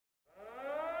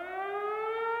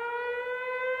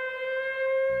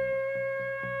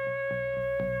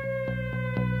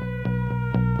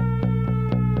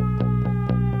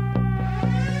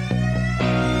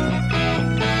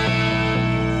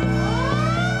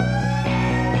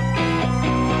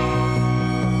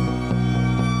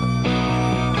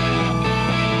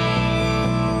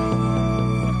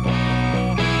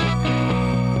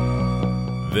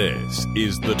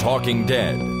is The Talking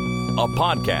Dead, a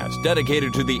podcast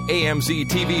dedicated to the AMC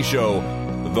TV show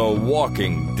The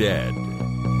Walking Dead.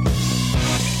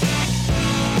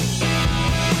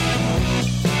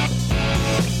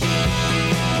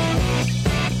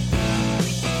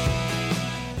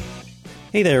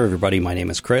 Hey there, everybody. My name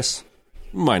is Chris.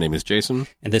 My name is Jason.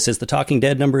 And this is The Talking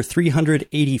Dead number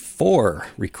 384,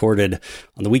 recorded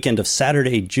on the weekend of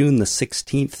Saturday, June the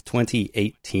 16th,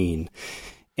 2018.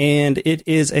 And it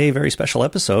is a very special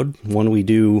episode, one we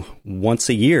do once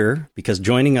a year, because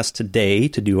joining us today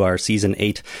to do our Season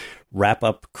 8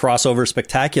 wrap-up crossover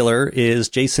spectacular is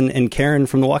Jason and Karen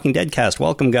from the Walking Dead cast.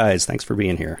 Welcome, guys. Thanks for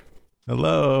being here.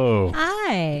 Hello.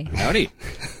 Hi. Howdy.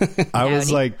 I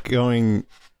was like going,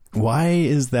 why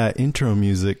is that intro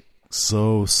music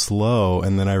so slow?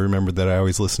 And then I remembered that I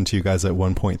always listen to you guys at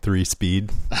 1.3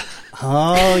 speed.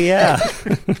 Oh, yeah.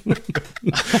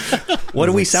 What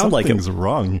do we sound like? Something's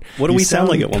wrong. What do we sound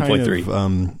like at 1.3?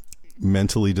 Kind of,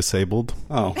 mentally disabled.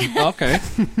 Oh, Okay.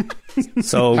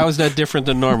 so How is that different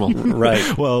than normal?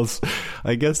 right. Well,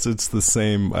 I guess it's the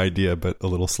same idea, but a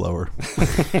little slower.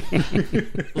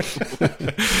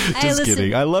 Just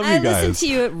kidding. I love you guys. I listen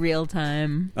to you at real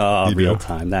time. You Real do?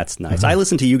 time. That's nice. I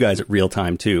listen to you guys at real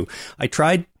time too. I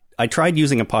tried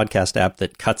using a podcast app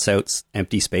that cuts out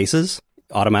empty spaces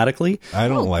automatically. I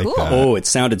don't like cool. that. Oh, it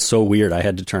sounded so weird. I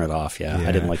had to turn it off. Yeah,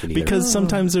 I didn't like it either. Because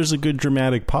sometimes there's a good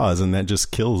dramatic pause, and that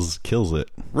just kills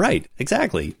it. Right,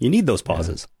 exactly. You need those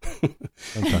pauses.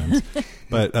 Sometimes.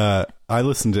 But I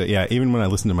listen to, even when I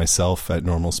listen to myself at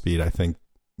normal speed, I think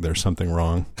there's something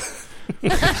wrong.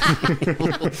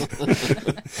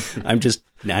 I'm just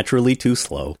naturally too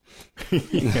slow.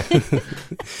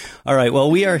 All right.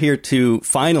 Well, we are here to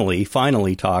finally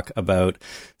talk about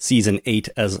Season 8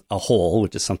 as a whole,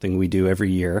 which is something we do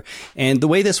every year. And the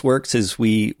way this works is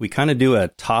we kind of do a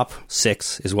top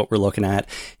 6 is what we're looking at.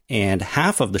 And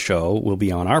half of the show will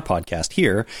be on our podcast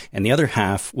here, and the other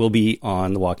half will be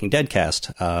on the Walking Dead cast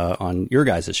on your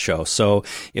guys' show. So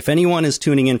if anyone is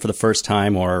tuning in for the first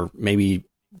time, or maybe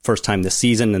first time this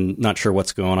season and not sure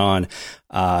what's going on,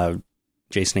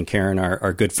 Jason and Karen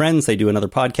are good friends. They do another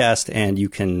podcast, and you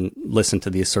can listen to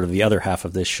the other half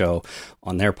of this show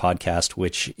on their podcast,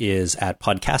 which is at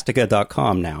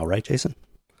podcastica.com now, right, Jason?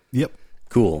 Yep.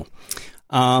 Cool.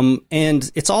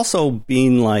 And it's also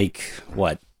been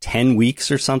 10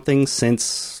 weeks or something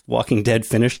since Walking Dead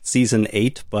finished Season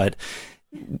 8, but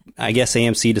I guess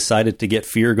AMC decided to get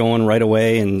Fear going right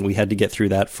away, and we had to get through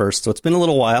that first. So it's been a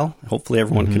little while. Hopefully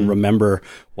everyone can remember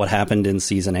what happened in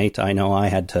Season 8. I know I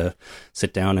had to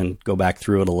sit down and go back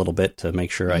through it a little bit to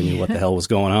make sure I knew what the hell was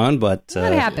going on. But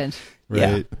What happened? Right.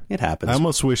 Yeah, it happens. I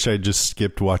almost wish I just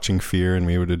skipped watching Fear and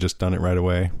we would have just done it right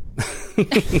away.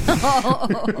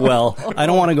 Well, I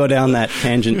don't want to go down that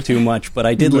tangent too much, but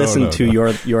I did listen to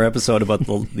no. your episode about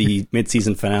the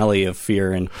mid-season finale of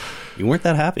Fear, and you weren't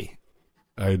that happy.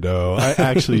 I know. I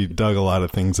actually dug a lot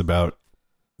of things about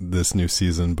this new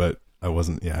season, but I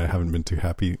haven't been too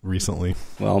happy recently.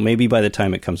 Well, maybe by the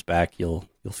time it comes back, you'll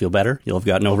feel better. You'll have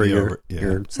gotten over your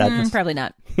sadness. Probably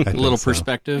not. A little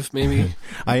perspective, maybe.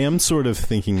 I am sort of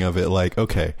thinking of it like,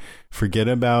 okay, forget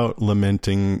about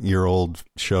lamenting your old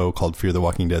show called Fear the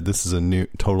Walking Dead. This is a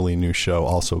totally new show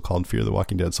also called Fear the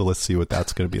Walking Dead. So let's see what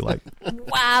that's going to be like.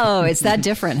 Wow, it's that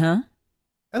different, huh?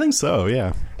 I think so,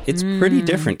 yeah. It's pretty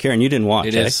different. Karen, you didn't watch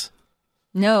it. It is.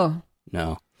 No.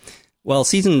 No. Well,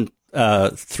 Season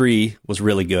 3 was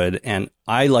really good, and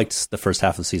I liked the first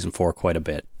half of Season 4 quite a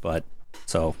bit. But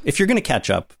so if you're going to catch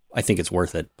up, I think it's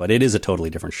worth it. But it is a totally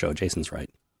different show. Jason's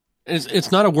right.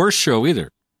 It's not a worse show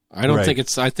either. I don't think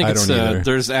it's. I think I it's. don't either.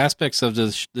 There's aspects of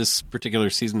this particular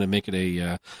season that make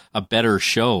it a better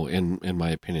show, in my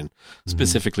opinion.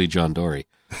 Specifically, John Dory.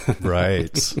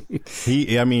 Right.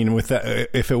 With that,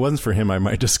 if it wasn't for him, I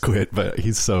might just quit. But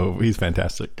he's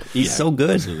fantastic. He's so good.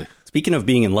 Absolutely. Speaking of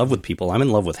being in love with people, I'm in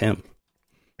love with him.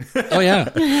 Oh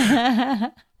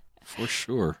yeah, for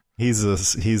sure. He's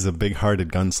a big-hearted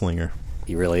gunslinger.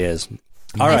 He really is.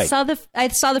 All right. I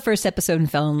saw the first episode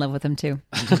and fell in love with him too.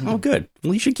 Oh, good.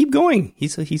 Well, you should keep going.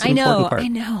 He's an important part. I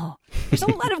know. There's a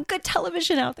lot of good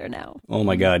television out there now. Oh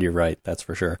my God, you're right. That's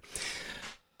for sure.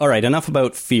 All right, enough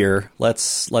about Fear.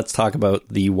 Let's talk about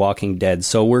The Walking Dead.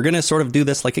 So we're going to sort of do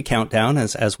this like a countdown,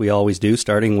 as we always do,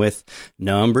 starting with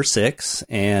number 6.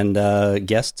 And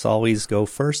guests always go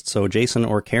first. So Jason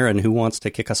or Karen, who wants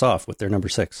to kick us off with their number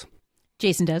 6?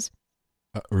 Jason does.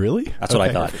 Really? That's what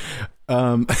I thought.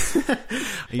 I'm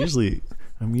usually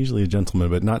a gentleman,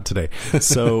 but not today.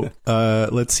 So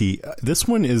let's see. This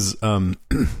one is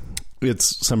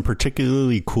it's some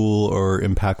particularly cool or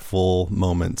impactful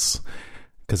moments,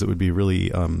 because it would be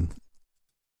really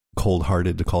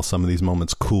cold-hearted to call some of these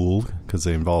moments cool because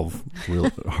they involve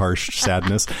real harsh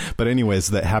sadness. But anyways,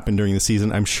 that happened during the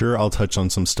season. I'm sure I'll touch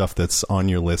on some stuff that's on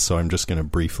your list, so I'm just going to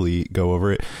briefly go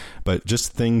over it. But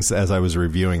just things as I was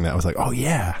reviewing that, I was like, oh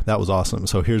yeah, that was awesome.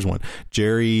 So here's one.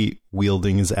 Jerry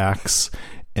wielding his axe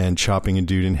and chopping a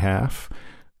dude in half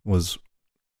was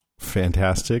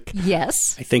fantastic.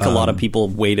 Yes. I think a lot of people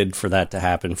waited for that to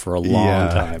happen for a long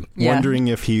time. Yeah. Wondering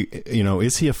if he,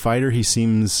 is he a fighter? He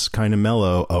seems kind of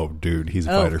mellow. Oh, dude, he's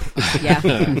a fighter. Yeah.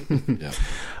 Yeah.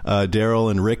 Daryl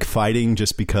and Rick fighting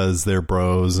just because they're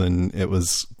bros, and it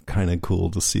was kind of cool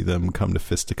to see them come to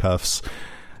fisticuffs.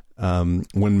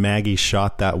 When Maggie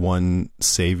shot that one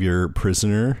savior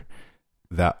prisoner,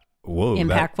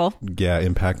 Impactful.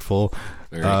 Impactful.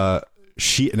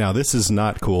 Very. Now this is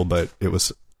not cool, but it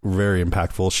was very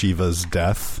impactful. Shiva's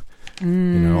death.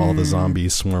 All the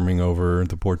zombies swarming over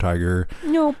the poor tiger.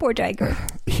 No, poor tiger.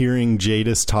 Hearing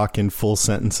Jadis talk in full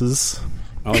sentences.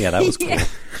 Oh yeah, that was cool.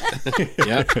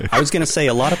 Yeah. I was going to say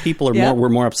a lot of people were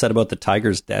more upset about the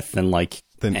tiger's death than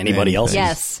anybody else.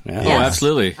 Yes. Yeah. Oh,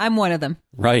 absolutely. I'm one of them.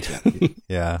 Right.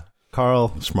 Yeah. Carl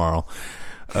Schmarl.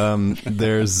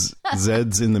 There's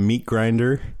Zed's in the meat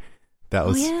grinder. That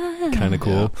was kind of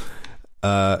cool.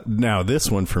 Now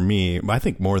this one for me, I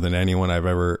think more than anyone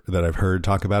that I've heard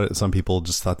talk about it, some people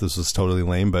just thought this was totally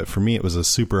lame, but for me it was a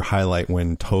super highlight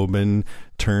when Tobin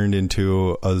turned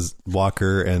into a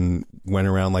walker and went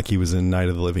around like he was in Night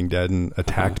of the Living Dead and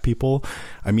attacked people.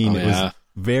 I mean, it was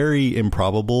very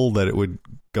improbable that it would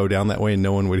go down that way and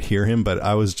no one would hear him, but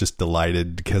I was just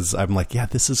delighted because I'm like, yeah,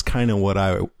 this is kind of what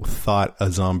I thought a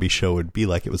zombie show would be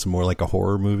like. It was more like a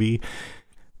horror movie,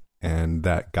 and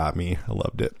that got me. I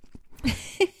loved it.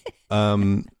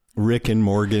 Rick and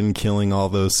Morgan killing all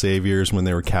those saviors when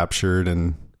they were captured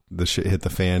and the shit hit the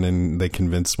fan and they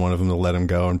convinced one of them to let him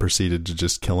go and proceeded to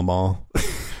just kill them all.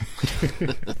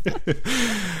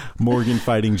 Morgan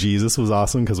fighting Jesus was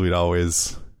awesome because we'd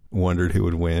always wondered who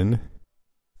would win,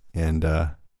 and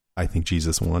I think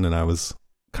Jesus won, and I was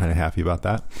kind of happy about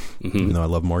that, even though I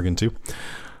love Morgan too.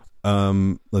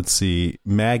 Let's see.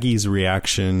 Maggie's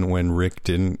reaction when Rick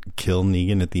didn't kill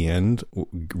Negan at the end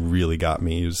really got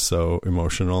me. It was so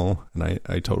emotional, and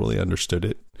I totally understood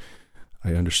it.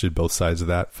 I understood both sides of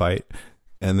that fight.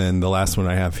 And then the last one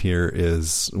I have here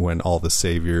is when all the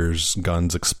saviors'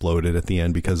 guns exploded at the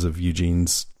end because of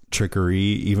Eugene's trickery,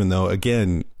 even though,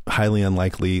 again, highly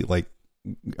unlikely. Like,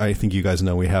 I think you guys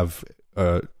know we have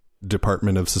a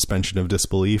Department of Suspension of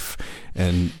Disbelief,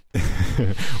 and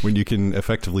when you can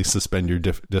effectively suspend your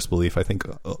disbelief, I think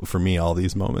for me all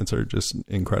these moments are just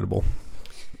incredible.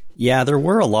 Yeah, there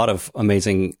were a lot of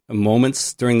amazing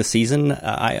moments during the season.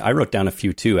 I wrote down a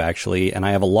few too, actually, and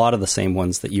I have a lot of the same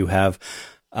ones that you have.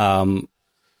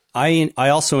 I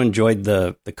also enjoyed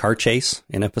the car chase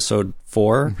in episode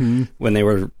 4 when they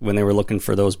were looking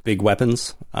for those big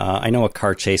weapons. I know a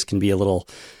car chase can be a little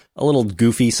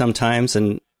goofy sometimes,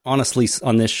 and honestly,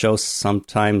 on this show,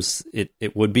 sometimes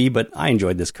it would be, but I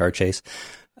enjoyed this car chase.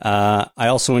 I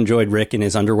also enjoyed Rick in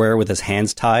his underwear with his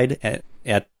hands tied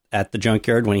at the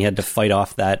junkyard when he had to fight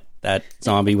off that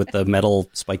zombie with the metal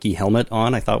spiky helmet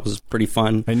on. I thought it was pretty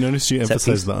fun. I noticed you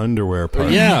emphasized the underwear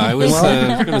part. Yeah, I was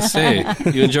going to say,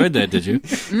 you enjoyed that, did you?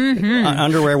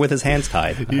 Underwear with his hands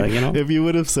tied. If you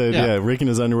would have said, Rick in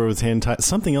his underwear with his hand tied,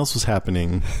 something else was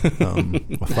happening.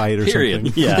 A fight or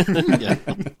something. Yeah.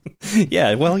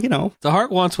 Yeah, well, The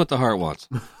heart wants what the heart wants.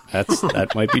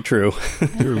 That might be true.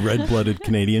 You're a red-blooded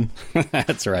Canadian.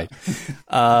 That's right.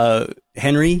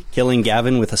 Henry killing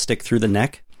Gavin with a stick through the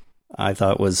neck, I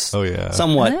thought was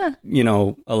somewhat,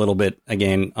 a little bit,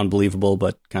 again, unbelievable,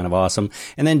 but kind of awesome.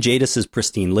 And then Jadis's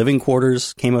pristine living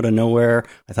quarters came out of nowhere.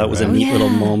 I thought it was a neat little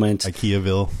moment.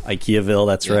 Ikeaville,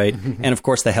 that's right. And of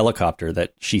course, the helicopter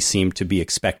that she seemed to be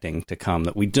expecting to come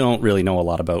that we don't really know a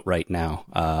lot about right now.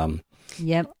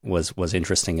 Was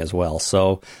interesting as well.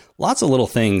 So lots of little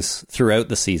things throughout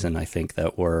the season, I think,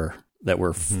 that were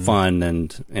fun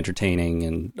and entertaining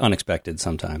and unexpected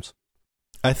sometimes.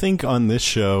 I think on this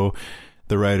show,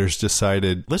 the writers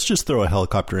decided, let's just throw a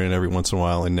helicopter in every once in a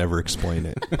while and never explain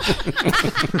it.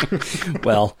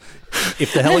 Well,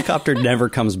 if the helicopter never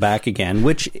comes back again,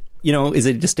 which, is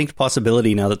a distinct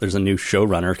possibility now that there's a new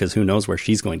showrunner, because who knows where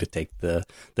she's going to take the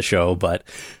show, but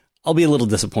I'll be a little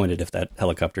disappointed if that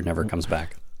helicopter never comes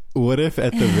back. What if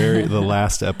at the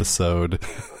last episode,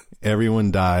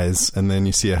 everyone dies, and then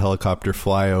you see a helicopter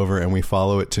fly over, and we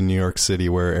follow it to New York City,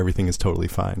 where everything is totally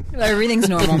fine? Everything's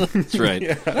normal. That's right.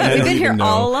 We've been here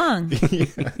all along.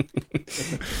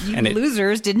 You And it-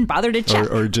 losers didn't bother to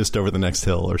check. or just over the next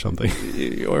hill or something.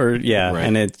 Or yeah, Right.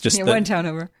 and it's just Yeah, one town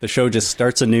over. the show just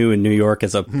starts anew in New York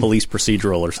as a police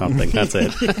procedural or something. That's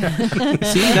it.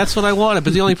 See, that's what I wanted.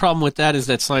 But the only problem with that is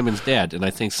that Simon's dead, and I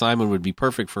think Simon would be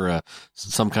perfect for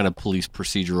some kind of police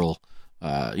procedural,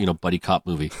 buddy cop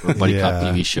movie or buddy cop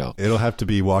TV show. It'll have to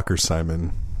be Walker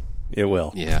Simon. It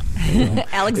will. Yeah.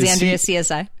 Alexandria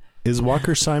CSI. Is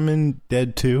Walker Simon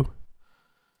dead too?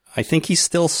 I think he's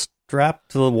still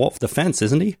strapped to the fence,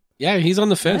 isn't he? Yeah, he's on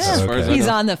the fence as far as I He's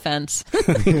know. on the fence.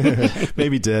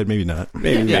 Maybe dead, maybe not.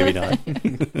 Maybe, maybe not.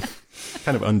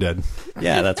 Kind of undead.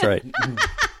 Yeah, that's right.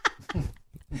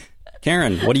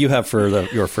 Karen, what do you have for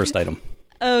your first item?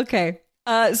 Okay.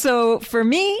 So for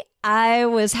me, I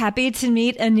was happy to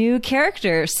meet a new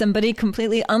character, somebody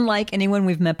completely unlike anyone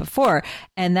we've met before.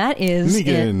 And that is...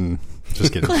 Negan.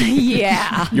 Just kidding.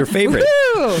 Yeah. Your favorite.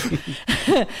 Woo!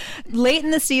 Late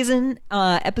in the season,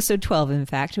 episode 12, in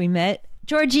fact, we met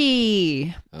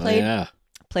Georgie,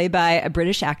 played by a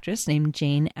British actress named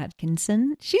Jane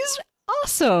Atkinson. She's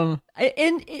awesome.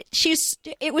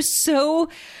 It was so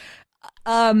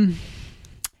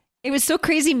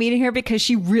crazy meeting her because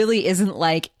she really isn't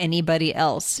like anybody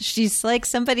else. She's like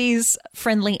somebody's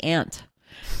friendly aunt.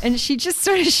 And she just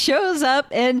sort of shows up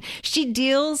and she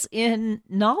deals in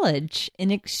knowledge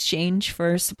in exchange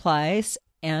for supplies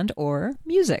and or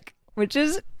music, which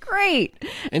is great.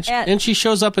 And she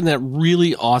shows up in that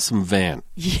really awesome van.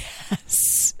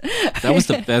 Yes. That was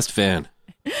the best van.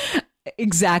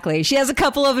 Exactly. She has a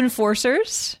couple of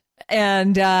enforcers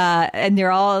and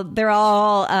they're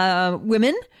all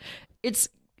women. It's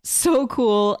so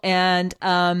cool, and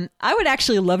I would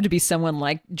actually love to be someone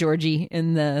like Georgie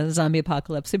in the zombie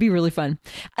apocalypse. It'd be really fun.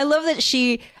 I love that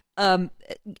she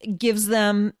gives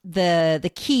them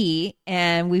the key,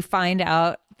 and we find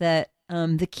out that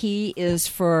the key is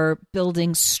for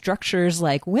building structures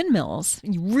like windmills.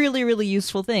 Really, really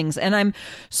useful things. And I'm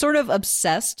sort of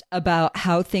obsessed about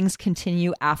how things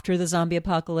continue after the zombie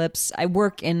apocalypse. I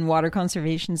work in water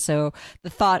conservation, so the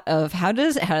thought of how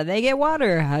do they get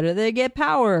water? How do they get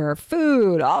power,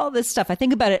 food, all this stuff. I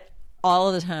think about it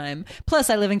all the time. Plus,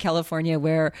 I live in California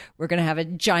where we're going to have a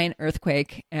giant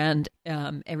earthquake and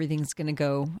everything's going to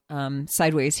go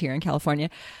sideways here in California.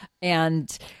 And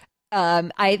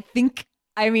I think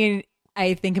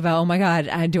about, oh my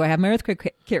God, do I have my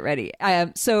earthquake kit ready?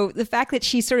 So the fact that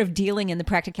she's sort of dealing in the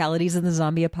practicalities of the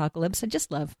zombie apocalypse, I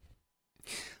just love.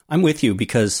 I'm with you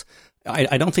because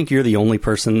I don't think you're the only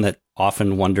person that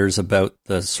often wonders about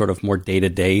the sort of more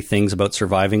day-to-day things about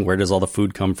surviving. Where does all the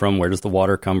food come from? Where does the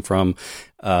water come from?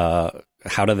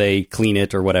 How do they clean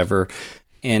it or whatever?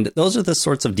 And those are the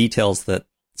sorts of details that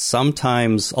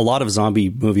sometimes a lot of zombie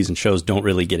movies and shows don't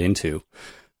really get into.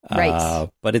 Right.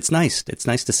 But it's nice. It's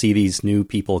nice to see these new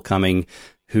people coming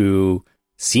who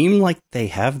seem like they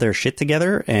have their shit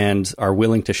together and are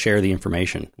willing to share the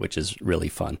information, which is really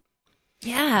fun.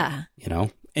 Yeah. You know?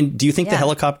 And do you think the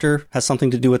helicopter has something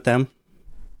to do with them?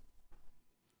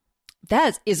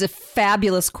 That is a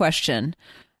fabulous question.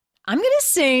 I'm going to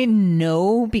say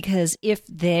no, because if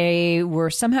they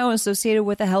were somehow associated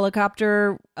with a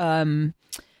helicopter, why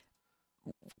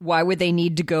would they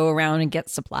need to go around and get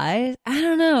supplies? I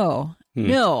don't know.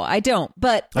 No, I don't.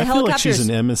 But the I feel like she's helicopters,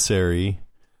 an emissary,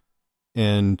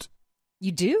 and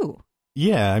you do.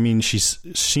 yeah, I mean,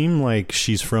 seemed like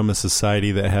she's from a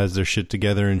society that has their shit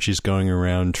together, and she's going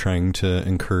around trying to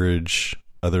encourage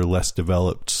other less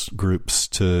developed groups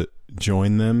to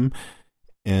join them.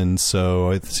 And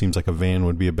so it seems like a van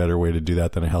would be a better way to do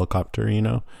that than a helicopter, you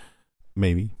know?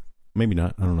 Maybe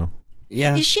not. I don't know.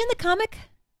 Yeah. Is she in the comic?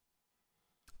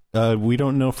 We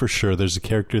don't know for sure. There's a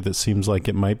character that seems like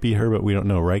it might be her, but we don't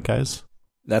know, right, guys?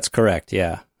 That's correct.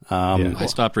 Yeah. I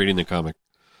stopped reading the comic.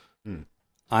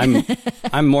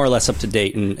 I'm more or less up to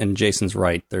date, and Jason's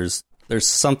right. There's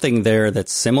something there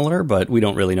that's similar, but we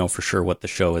don't really know for sure what the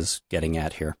show is getting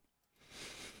at here.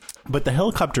 But the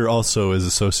helicopter also is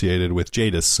associated with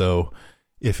Jadis, so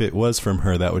if it was from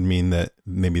her, that would mean that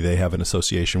maybe they have an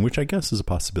association, which I guess is a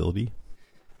possibility.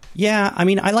 Yeah, I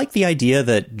mean, I like the idea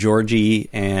that Georgie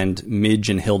and Midge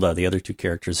and Hilda, the other two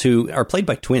characters, who are played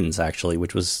by twins, actually,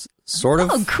 which was sort of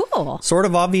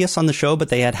obvious on the show, but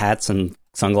they had hats and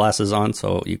sunglasses on,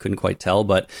 so you couldn't quite tell.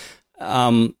 But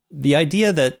the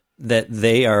idea that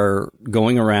they are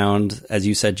going around, as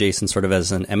you said, Jason, sort of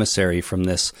as an emissary from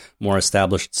this more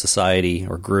established society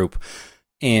or group,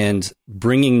 and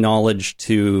bringing knowledge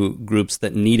to groups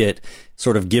that need it,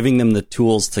 sort of giving them the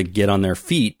tools to get on their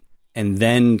feet, and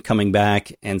then coming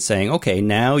back and saying, okay,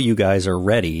 now you guys are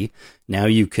ready. Now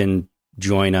you can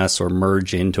join us or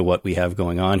merge into what we have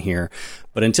going on here.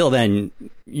 But until then,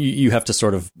 you have to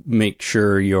sort of make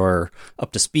sure you're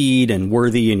up to speed and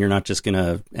worthy, and you're not just going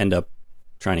to end up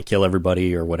trying to kill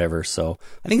everybody or whatever. So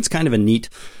I think it's kind of a neat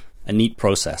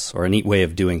process or a neat way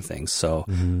of doing things. So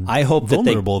I hope that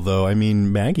vulnerable though. I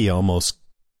mean, Maggie almost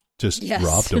just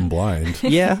robbed him blind.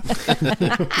 Yeah.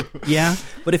 Yeah.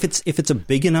 But if it's a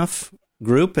big enough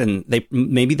group and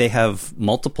maybe they have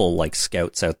multiple like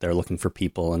scouts out there looking for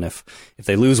people, and if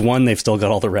they lose one, they've still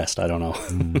got all the rest. I don't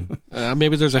know.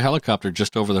 Maybe there's a helicopter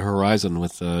just over the horizon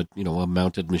with a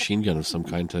mounted machine gun of some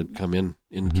kind to come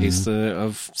in case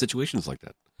of situations like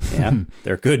that. Yeah,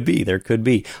 there could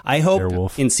be. I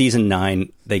hope in season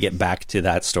 9 they get back to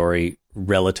that story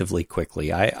relatively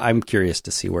quickly. I'm curious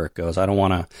to see where it goes. I don't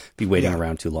want to be waiting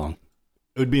around too long.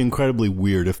 It would be incredibly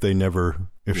weird if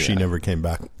she never came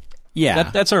back.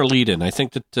 Yeah, that's our lead-in. I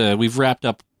think that we've wrapped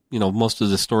up, most of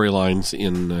the storylines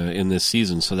in this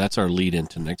season, so that's our lead-in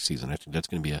to next season. I think that's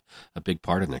going to be a big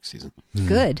part of next season.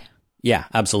 Good. Yeah,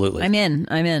 absolutely. I'm in.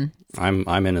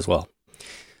 I'm in as well.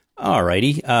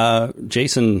 Alrighty,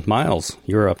 Jason Miles,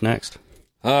 you're up next.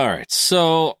 All right,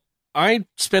 so I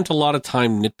spent a lot of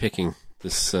time nitpicking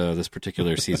this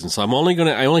particular season, so I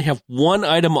only have one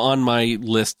item on my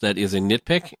list that is a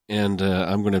nitpick, and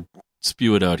I'm going to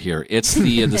spew it out here. It's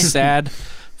the sad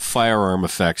firearm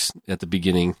effects at the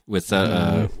beginning with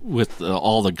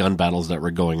all the gun battles that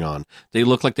were going on. They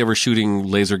looked like they were shooting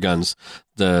laser guns.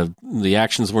 The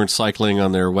actions weren't cycling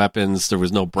on their weapons. There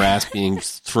was no brass being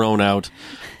thrown out.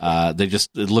 It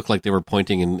looked like they were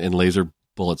pointing and laser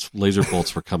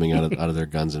bolts were coming out of their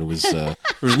guns, and it was there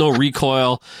was no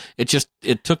recoil.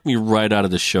 It took me right out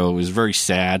of the show. It was very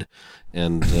sad,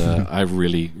 and I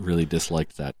really, really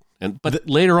disliked that. But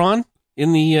later on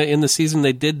in the season,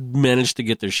 they did manage to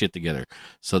get their shit together,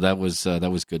 so that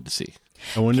was good to see.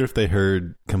 I wonder if they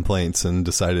heard complaints and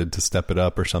decided to step it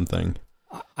up or something.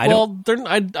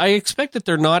 I expect that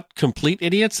they're not complete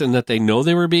idiots and that they know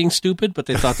they were being stupid, but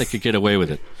they thought they could get away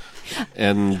with it,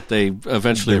 and they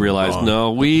eventually realized,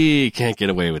 no, we can't get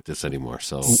away with this anymore.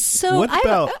 So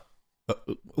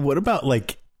what about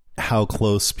like how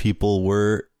close people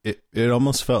were? It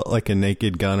almost felt like a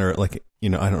Naked Gun, or like, I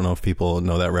don't know if people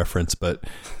know that reference, but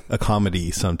a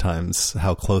comedy sometimes,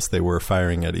 how close they were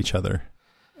firing at each other.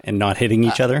 And not hitting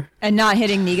each other? And not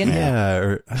hitting Negan? Yeah,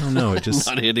 or I don't know. It just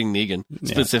not hitting Negan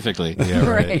specifically. Yeah,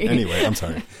 right. Anyway, I'm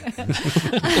sorry.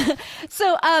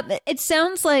 So it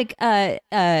sounds like,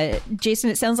 Jason,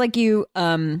 it sounds like you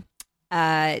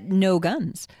know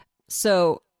guns.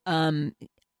 So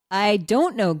I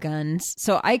don't know guns,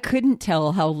 so I couldn't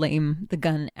tell how lame the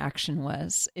gun action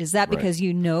was. Is that because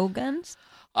you know guns?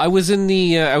 I was in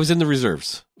the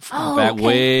reserves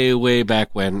way back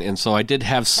when, and so I did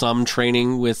have some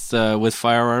training with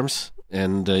firearms,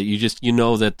 and you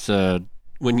know that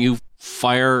when you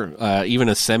fire even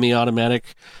a semi-automatic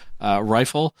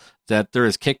rifle, that there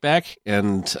is kickback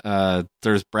and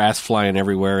there's brass flying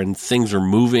everywhere, and things are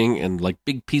moving, and like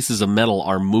big pieces of metal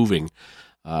are moving,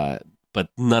 but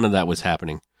none of that was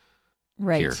happening.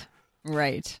 Here.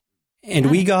 Right.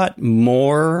 And we got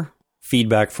more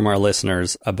feedback from our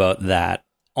listeners about that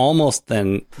almost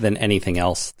than anything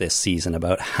else this season,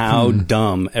 about how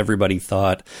dumb everybody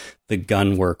thought the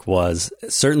gun work was,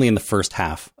 certainly in the first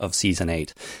half of season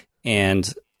 8.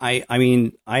 And I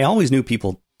mean, I always knew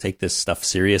people take this stuff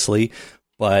seriously,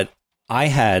 but I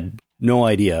had no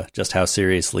idea just how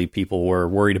seriously people were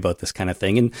worried about this kind of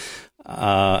thing. And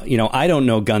I don't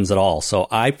know guns at all, so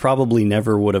I probably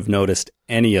never would have noticed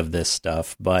any of this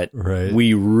stuff, but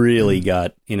we really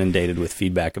got inundated with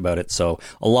feedback about it. So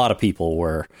a lot of people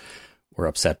were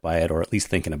upset by it, or at least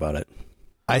thinking about it.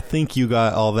 I think you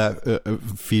got all that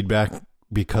feedback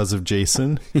because of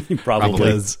Jason.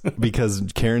 Probably. Because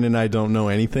Karen and I don't know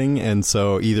anything, and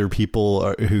so either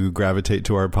people who gravitate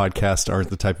to our podcast aren't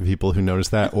the type of people who notice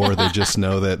that, or they just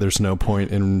know that there's no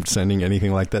point in sending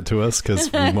anything like that to us because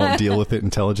we won't deal with it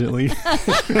intelligently.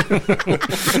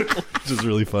 Which is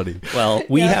really funny. Well,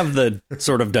 we have the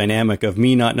sort of dynamic of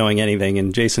me not knowing anything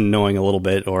and Jason knowing a little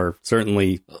bit, or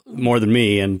certainly more than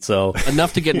me, and so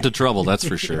enough to get into trouble, that's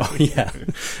for sure. Yeah,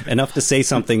 enough to say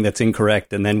something that's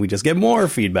incorrect, and then we just get more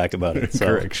feedback about it. So,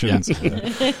 corrections.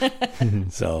 Yeah.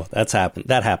 So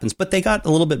that happens. But they got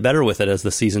a little bit better with it as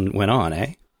the season went on,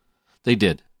 eh? They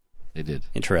did.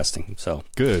 Interesting. So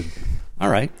good. All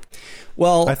right.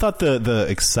 Well, I thought the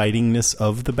excitingness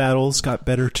of the battles got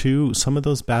better too. Some of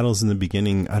those battles in the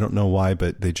beginning, I don't know why,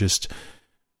 but they just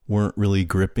weren't really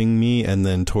gripping me. And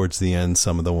then towards the end,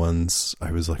 some of the ones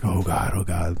I was like, oh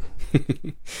God.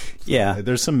 Yeah.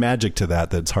 There's some magic to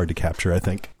that that's hard to capture, I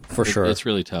think. For sure. It's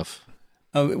really tough.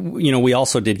 we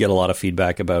also did get a lot of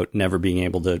feedback about never being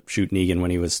able to shoot Negan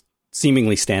when he was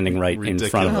seemingly standing right in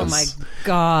front of Oh us. my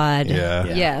God. Yeah.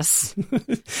 Yes.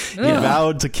 He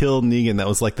vowed to kill Negan. That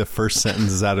was like the first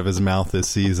sentences out of his mouth this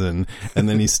season. And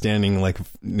then he's standing like,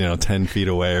 10 feet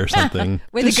away or something.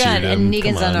 With a Just gun, shoot him. and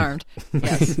Negan's Come on. unarmed.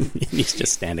 Yes. He's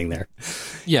just standing there.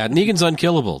 Yeah, Negan's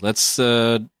unkillable. That's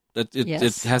it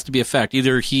Yes. has to be a fact.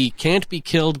 Either he can't be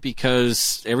killed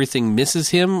because everything misses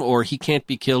him, or he can't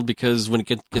be killed because when it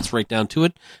gets right down to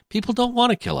it, people don't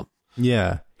want to kill him.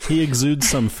 Yeah. He exudes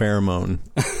some pheromone.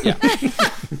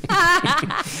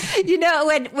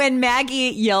 When Maggie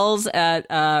yells at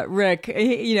Rick,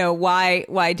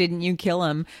 why didn't you kill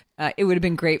him? It would have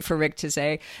been great for Rick to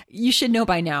say, "You should know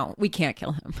by now, we can't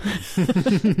kill him."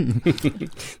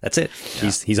 That's it.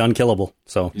 Yeah. He's unkillable.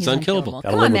 So He's unkillable.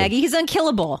 Come on, Maggie, he's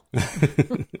unkillable.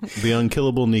 The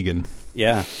unkillable Negan.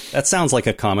 Yeah, that sounds like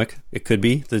a comic. It could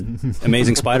be the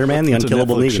Amazing Spider-Man, the It's a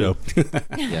unkillable Netflix Negan.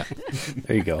 show. Yeah.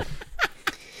 There you go.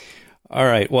 All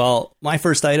right. Well, my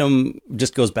first item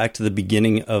just goes back to the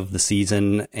beginning of the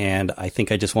season, and I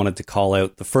think I just wanted to call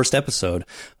out the first episode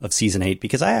of season 8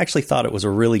 because I actually thought it was a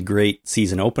really great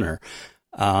season opener.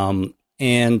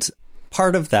 And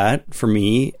part of that for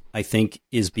me, I think,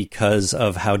 is because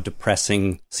of how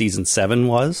depressing season 7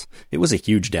 was. It was a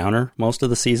huge downer most of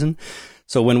the season.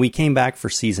 So when we came back for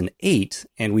season 8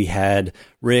 and we had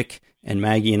Rick and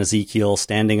Maggie and Ezekiel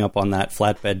standing up on that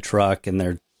flatbed truck and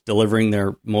they're delivering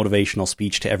their motivational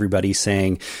speech to everybody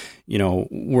saying,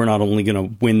 we're not only going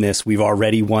to win this, we've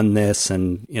already won this.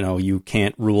 And, you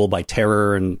can't rule by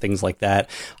terror and things like that.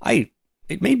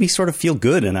 It made me sort of feel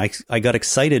good. And I got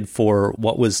excited for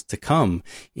what was to come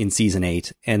in season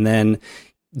 8. And then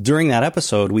during that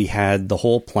episode, we had the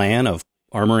whole plan of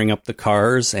armoring up the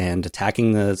cars and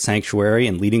attacking the sanctuary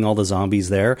and leading all the zombies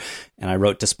there. And I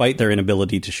wrote, despite their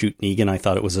inability to shoot Negan, I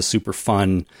thought it was a super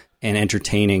fun and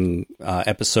entertaining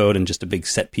episode and just a big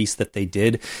set piece that they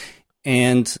did.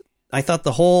 And I thought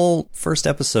the whole first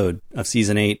episode of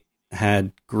season 8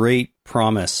 had great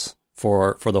promise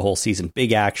for the whole season.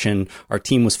 Big action. Our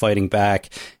team was fighting back,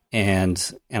 and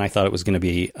I thought it was going to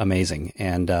be amazing.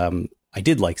 And I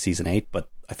did like season 8, but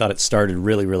I thought it started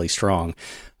really, really strong,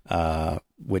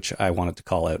 which I wanted to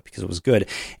call out because it was good.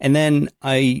 And then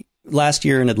last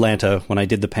year in Atlanta, when I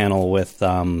did the panel with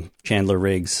Chandler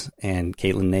Riggs and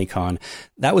Caitlin Nacon,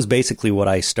 that was basically what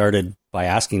I started by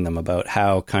asking them about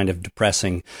how kind of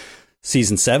depressing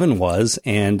season 7 was,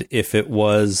 and if it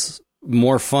was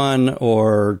more fun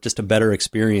or just a better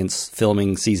experience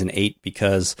filming season 8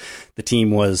 because the team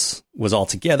was all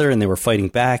together and they were fighting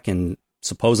back and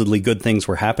supposedly good things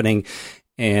were happening.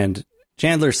 And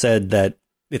Chandler said that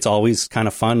it's always kind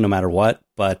of fun no matter what,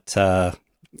 but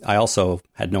I also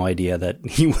had no idea that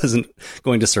he wasn't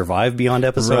going to survive beyond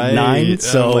episode 9.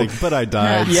 So, but I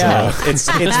died. Yeah, so.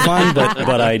 it's fun,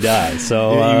 but I died.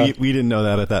 So we didn't know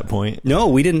that at that point. No,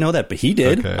 we didn't know that, but he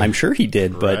did. Okay. I'm sure he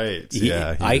did. But right. He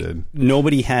did.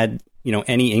 Nobody had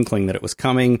any inkling that it was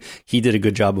coming. He did a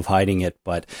good job of hiding it,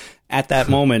 but at that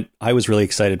moment, I was really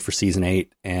excited for season 8,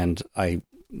 and I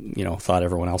thought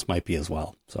everyone else might be as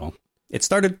well. So it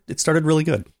started really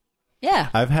good. Yeah.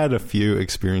 I've had a few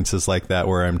experiences like that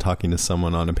where I'm talking to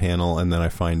someone on a panel and then I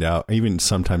find out, even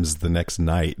sometimes the next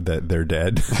night, that they're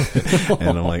dead.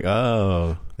 And I'm like,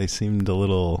 oh, they seemed a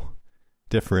little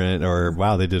different, or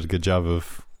wow, they did a good job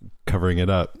of covering it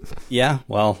up. Yeah,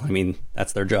 well, I mean,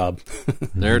 that's their job.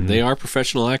 They are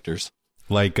professional actors.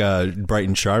 Like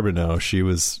Brighton Charbonneau, she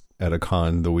was at a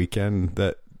con the weekend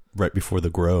that right before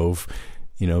the Grove,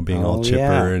 being all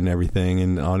chipper and everything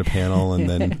and on a panel. And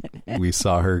then we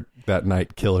saw her that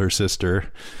night kill her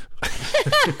sister.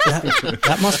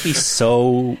 that must be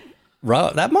so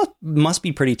rough. That must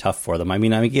be pretty tough for them. I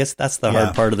mean, I guess that's the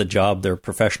hard part of the job. They're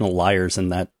professional liars in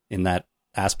that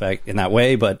aspect, in that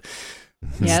way. But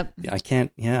yep. I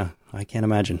can't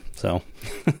imagine. So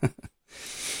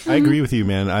I agree with you,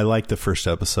 man. I liked the first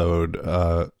episode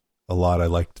a lot. I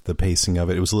liked the pacing of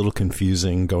it. It was a little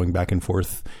confusing going back and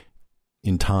forth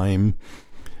in time,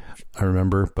 I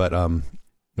remember, but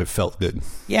it felt good.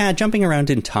 Yeah, jumping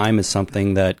around in time is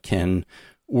something that can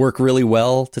work really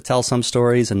well to tell some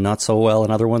stories and not so well in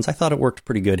other ones. I thought it worked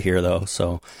pretty good here, though.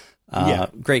 So,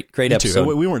 great episode.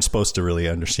 We weren't supposed to really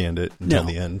understand it until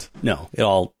the end. No,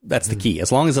 that's the key.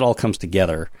 As long as it all comes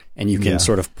together and you can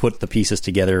sort of put the pieces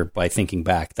together by thinking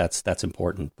back, that's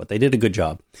important. But they did a good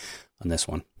job on this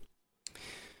one.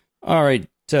 All right,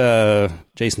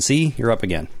 Jason C., you're up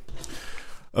again.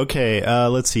 Okay,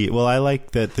 let's see. Well, I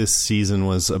like that this season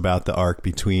was about the arc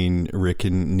between Rick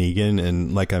and Negan,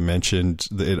 and like I mentioned,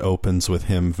 it opens with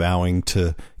him vowing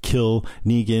to kill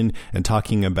Negan and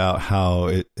talking about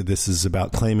how this is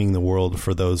about claiming the world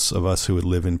for those of us who would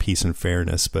live in peace and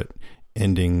fairness, but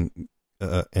ending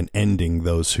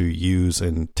those who use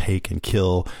and take and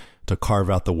kill to carve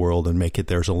out the world and make it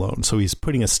theirs alone. So he's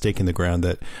putting a stake in the ground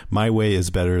that my way is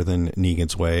better than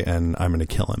Negan's way, and I'm going to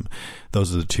kill him.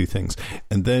 Those are the two things.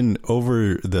 And then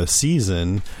over the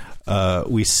season,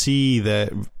 we see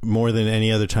that more than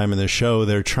any other time in the show,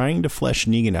 they're trying to flesh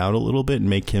Negan out a little bit and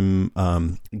make him,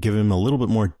 give him a little bit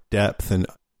more depth and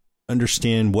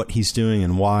understand what he's doing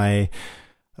and why.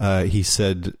 He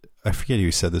said, I forget who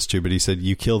said this to, but he said,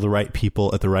 you kill the right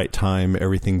people at the right time,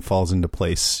 everything falls into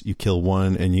place. You kill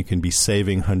one and you can be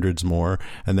saving hundreds more.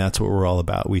 And that's what we're all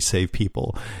about. We save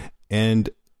people. And,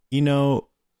 you know,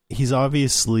 he's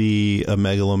obviously a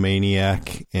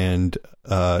megalomaniac and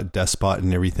despot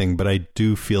and everything, but I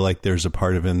do feel like there's a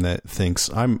part of him that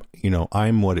thinks I'm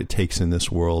what it takes in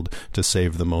this world to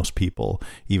save the most people,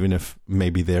 even if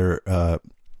maybe they're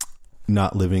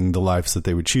not living the lives that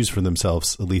they would choose for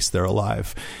themselves. At least they're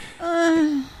alive.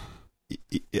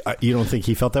 You don't think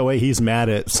he felt that way? He's mad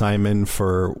at Simon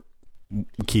for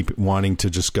keep wanting to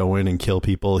just go in and kill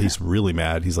people. He's really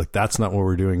mad. He's like, that's not what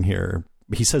we're doing here.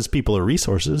 He says people are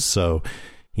resources, so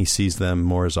he sees them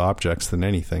more as objects than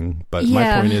anything. But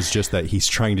my point is just that he's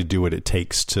trying to do what it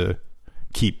takes to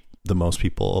keep the most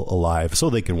people alive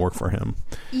so they can work for him.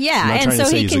 Yeah. I'm not and trying so to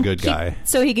say he he's can a good guy.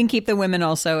 So he can keep the women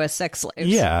also as sex slaves.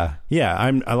 Yeah.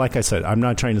 Like I said, I'm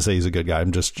not trying to say he's a good guy.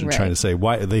 I'm just trying to say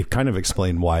why they kind of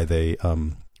explain why they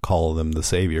call them the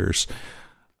saviors.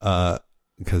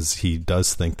 Because he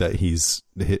does think that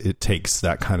it takes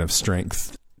that kind of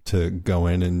strength to go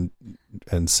in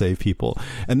and save people.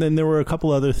 And then there were a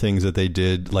couple other things that they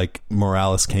did, like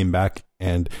Morales came back,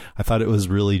 and I thought it was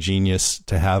really genius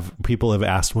to have people have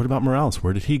asked, what about Morales?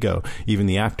 Where did he go? Even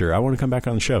the actor, I want to come back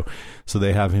on the show. So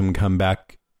they have him come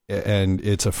back, and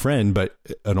it's a friend, but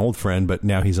an old friend, but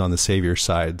now he's on the savior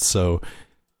side. So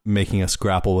making us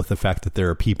grapple with the fact that there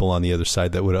are people on the other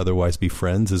side that would otherwise be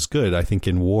friends is good. I think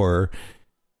in war,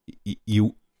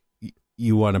 you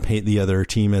want to paint the other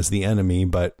team as the enemy,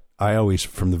 but I always,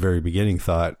 from the very beginning,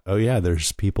 thought, oh yeah,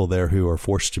 there's people there who are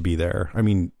forced to be there. I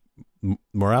mean,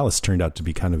 Morales turned out to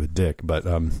be kind of a dick, but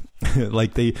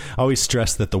like they always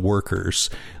stress that the workers,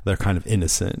 they're kind of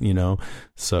innocent, you know?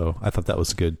 So I thought that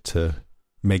was good to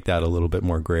make that a little bit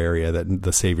more gray area, that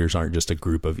the saviors aren't just a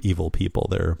group of evil people.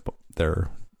 They're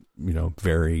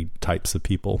varied types of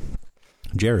people.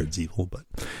 Jared's evil, but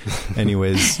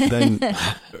anyways, then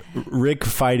Rick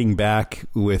fighting back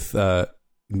with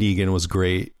Negan was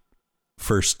great.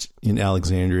 First in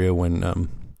Alexandria when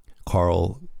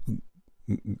Carl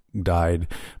died,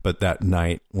 but that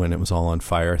night when it was all on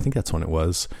fire, I think that's when it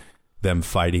was, them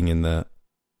fighting in the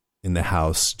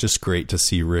house. Just great to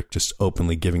see Rick just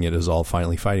openly giving it his all,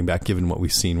 finally fighting back, given what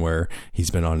we've seen where he's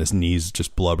been on his knees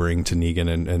just blubbering to Negan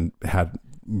and had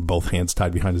both hands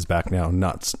tied behind his back now,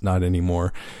 not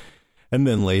anymore. And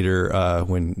then later,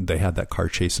 when they had that car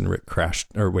chase and Rick crashed,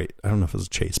 or wait, I don't know if it was a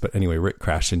chase, but anyway, Rick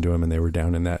crashed into him and they were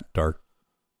down in that dark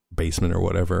basement or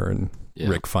whatever, and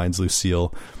Rick finds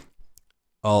Lucille.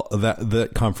 All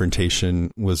that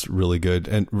confrontation was really good.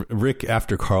 And Rick,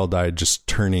 after Carl died, just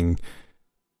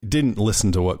didn't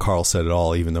listen to what Carl said at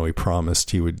all, even though he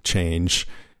promised he would change.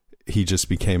 He just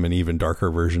became an even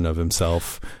darker version of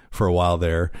himself for a while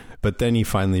there. But then he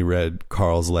finally read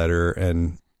Carl's letter,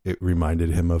 and it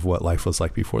reminded him of what life was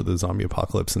like before the zombie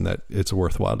apocalypse, and that it's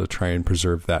worthwhile to try and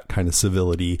preserve that kind of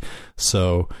civility.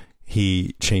 So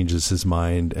he changes his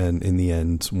mind, and in the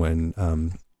end, when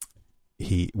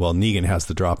Negan has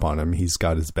the drop on him, he's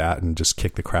got his bat and just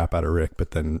kicked the crap out of Rick,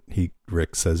 but then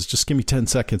Rick says, just give me 10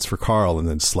 seconds for Carl, and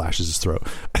then slashes his throat.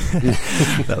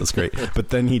 That was great. But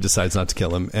then he decides not to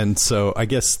kill him. And so I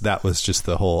guess that was just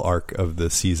the whole arc of the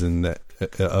season, that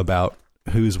about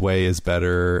whose way is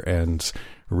better, and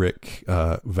Rick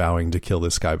vowing to kill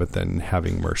this guy, but then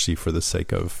having mercy for the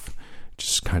sake of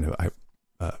just kind of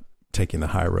taking the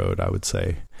high road, I would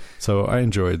say. So I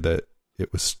enjoyed that.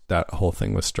 That whole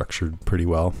thing was structured pretty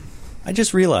well. I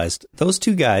just realized those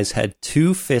two guys had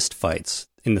 2 fist fights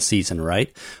in the season,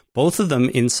 right? Both of them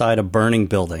inside a burning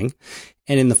building.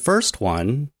 And in the first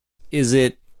one, it's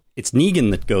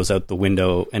Negan that goes out the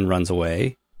window and runs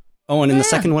away. Oh, and in the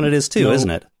second one it is too,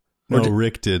 isn't it?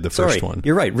 Rick did the first one.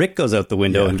 You're right. Rick goes out the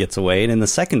window and gets away. And in the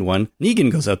second one,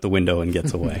 Negan goes out the window and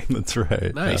gets away. That's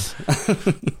right. Nice.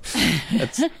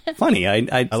 That's funny.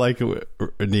 I like it.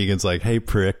 Negan's like, hey,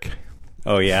 prick.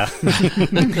 Oh, yeah.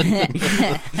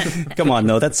 Come on,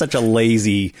 though. That's such a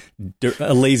lazy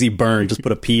burn. Just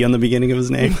put a P on the beginning of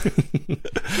his name.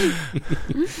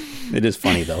 It is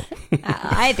funny, though.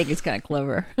 I think it's kind of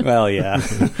clever. Well, yeah.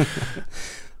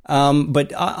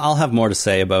 But I'll have more to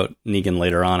say about Negan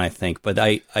later on, I think. But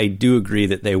I do agree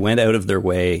that they went out of their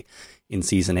way in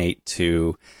season 8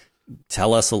 to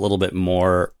tell us a little bit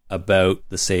more about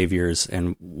the Saviors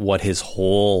and what his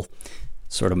whole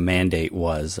sort of mandate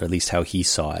was, or at least how he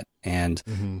saw it. And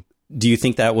do you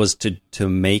think that was to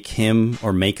make him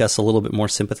or make us a little bit more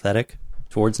sympathetic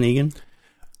towards Negan?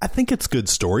 I think it's good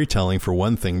storytelling for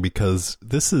one thing, because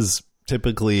this is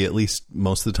typically, at least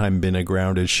most of the time, been a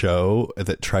grounded show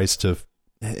that tries to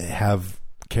have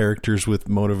characters with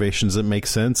motivations that make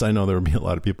sense. I know there would be a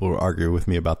lot of people who argue with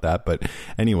me about that, but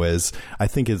anyways, I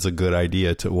think it's a good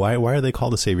idea to why are they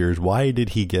called the Saviors? Why did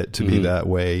he get to be that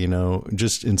way? You know,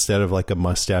 just instead of like a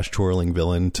mustache twirling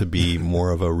villain, to be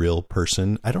more of a real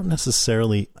person. I don't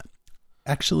necessarily,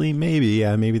 actually, maybe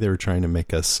they were trying to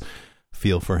make us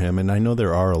feel for him. And I know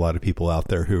there are a lot of people out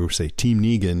there who say Team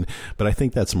Negan, but I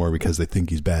think that's more because they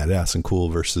think he's badass and cool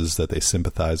versus that they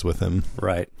sympathize with him.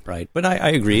 Right. But I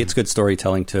agree. It's good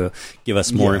storytelling to give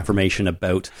us more information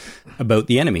about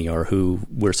the enemy, or who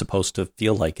we're supposed to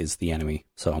feel like is the enemy.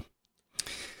 So,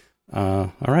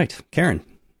 all right, Karen,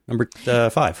 number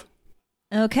 5.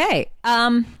 Okay.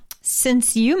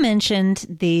 Since you mentioned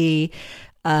the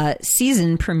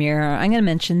season premiere, I'm going to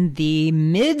mention the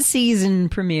mid-season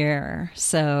premiere.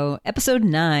 So episode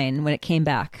 9, when it came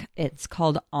back, it's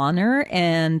called Honor,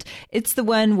 and it's the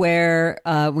one where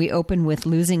we open with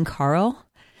losing Carl,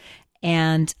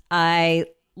 and I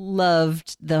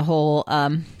loved the whole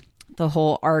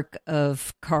arc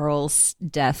of Carl's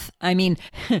death. I mean,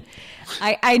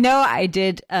 I know I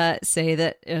did say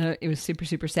that it was super,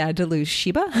 super sad to lose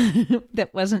Sheba.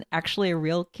 That wasn't actually a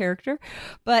real character,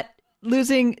 but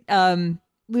losing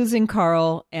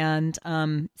Carl, and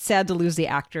sad to lose the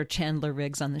actor Chandler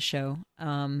Riggs on the show,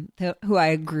 who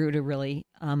I grew to really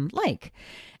like.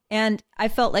 And I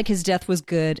felt like his death was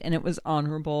good and it was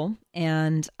honorable.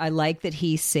 And I like that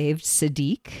he saved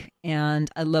Sadiq. And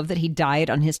I love that he died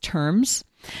on his terms.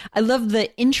 I love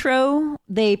the intro.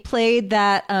 They played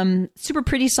that super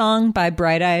pretty song by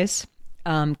Bright Eyes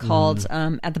called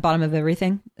At the Bottom of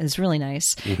Everything. It's really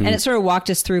nice. And it sort of walked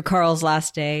us through Carl's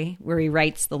last day, where he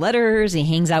writes the letters, he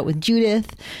hangs out with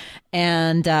Judith,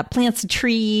 and plants a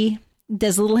tree,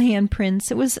 does little handprints.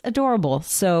 It was adorable.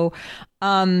 So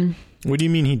what do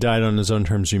you mean he died on his own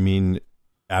terms? You mean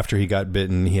after he got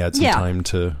bitten, he had some time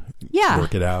to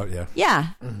work it out? Yeah.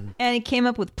 And he came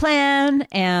up with a plan,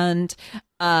 and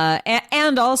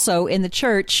also in the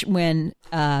church when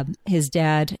his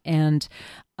dad and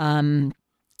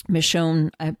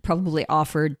Michonne probably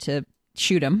offered to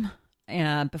shoot him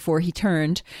before he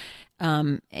turned.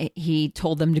 He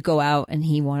told them to go out, and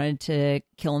he wanted to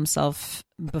kill himself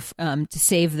to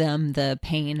save them the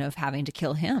pain of having to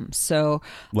kill him. So,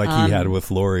 like he had with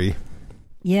Lori.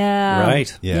 Yeah.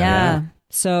 Right. Yeah.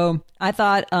 So I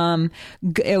thought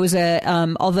it was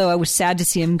although I was sad to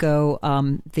see him go,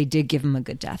 they did give him a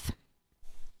good death.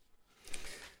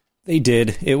 They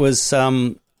did. It was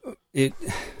I'm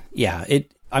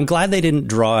glad they didn't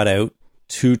draw it out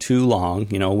too long.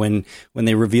 You know, when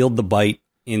they revealed the bite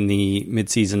in the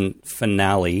mid-season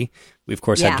finale, we of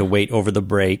course had to wait over the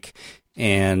break,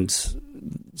 and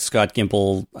Scott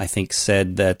Gimple, I think,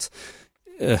 said that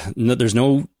there's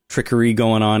no trickery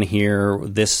going on here.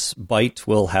 This bite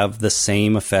will have the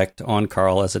same effect on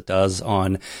Carl as it does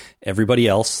on everybody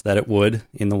else that it would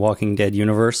in the Walking Dead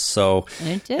universe. So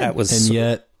it did. That was, and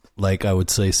yet, like I would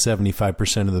say,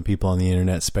 75% of the people on the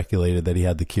internet speculated that he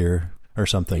had the cure or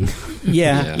something.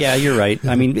 Yeah, you're right.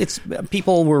 I mean,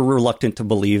 people were reluctant to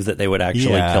believe that they would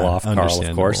actually kill off Carl,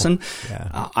 of course, and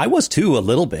I was too, a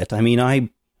little bit. I mean,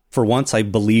 for once, I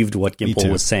believed what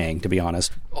Gimple was saying, to be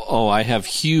honest. Oh, I have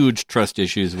huge trust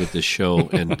issues with this show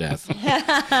and death.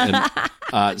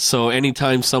 And, so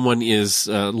anytime someone is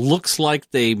looks like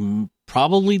they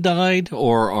probably died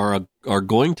or are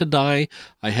going to die,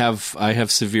 I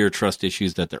have severe trust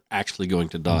issues that they're actually going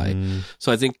to die.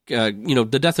 So I think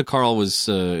the death of Carl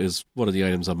is one of the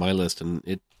items on my list, and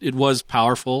it was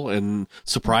powerful and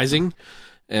surprising,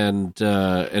 and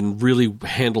really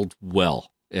handled well.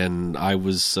 And I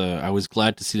was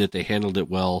glad to see that they handled it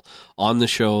well on the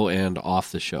show and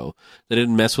off the show. They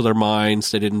didn't mess with our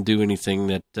minds. They didn't do anything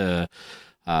that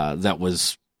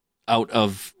was out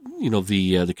of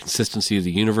the consistency of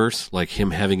the universe, like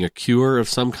him having a cure of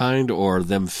some kind, or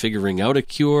them figuring out a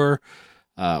cure,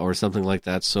 or something like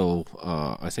that. So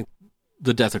I think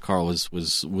the death of Carl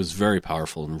was very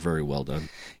powerful and very well done.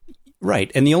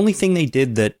 Right. And the only thing they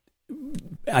did that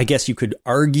I guess you could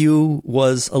argue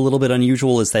was a little bit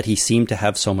unusual is that he seemed to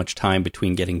have so much time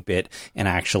between getting bit and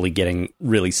actually getting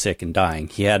really sick and dying.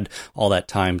 He had all that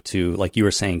time to, like you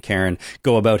were saying, Karen,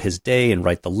 go about his day and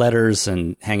write the letters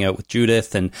and hang out with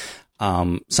Judith. And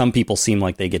some people seem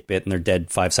like they get bit and they're dead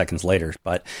 5 seconds later.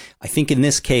 But I think in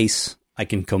this case, I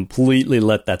can completely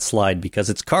let that slide because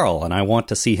it's Carl and I want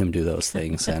to see him do those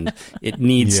things, and it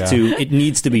needs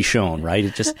to be shown,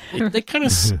 right? They kind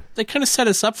of set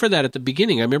us up for that at the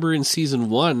beginning. I remember in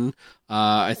season 1,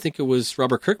 I think it was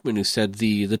Robert Kirkman who said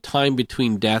the time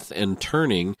between death and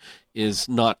turning is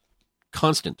not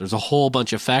constant. There's a whole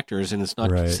bunch of factors and it's not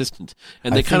consistent.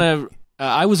 And they kind of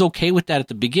I was okay with that at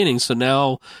the beginning, so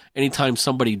now anytime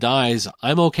somebody dies,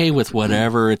 I'm okay with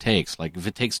whatever it takes. Like if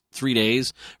it takes 3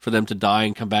 days for them to die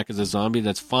and come back as a zombie,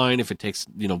 that's fine. If it takes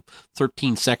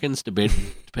 13 seconds,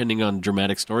 depending on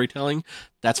dramatic storytelling,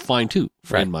 that's fine too,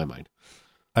 in my mind.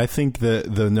 I think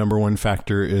the number one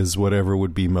factor is whatever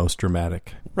would be most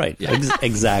dramatic. Right, yeah.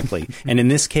 Exactly. And in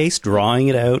this case, drawing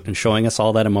it out and showing us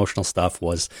all that emotional stuff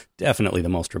was definitely the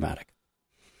most dramatic.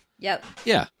 Yep.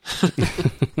 Yeah.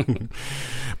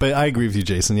 But I agree with you,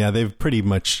 Jason. Yeah, they've pretty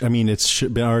much, I mean, it's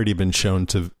already been shown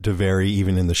to vary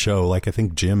even in the show. Like, I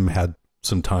think Jim had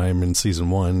some time in season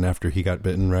 1 after he got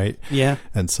bitten, right? Yeah.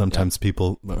 And sometimes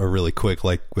people are really quick,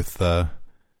 like with,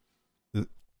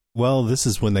 this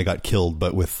is when they got killed,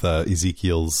 but with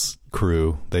Ezekiel's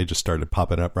crew, they just started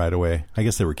popping up right away. I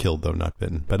guess they were killed, though, not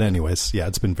bitten. But anyways, yeah,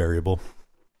 it's been variable.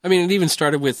 I mean, it even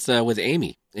started with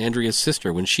Amy, Andrea's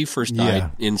sister. When she first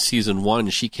died in season 1,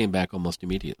 she came back almost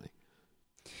immediately.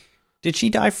 Did she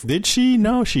die? Did she?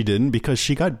 No, she didn't, because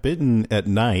she got bitten at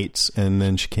night, and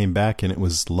then she came back, and it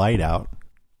was light out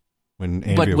when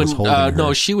Andrea was holding her.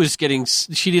 No, she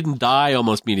didn't die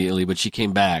almost immediately, but she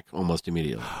came back almost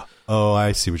immediately. Oh,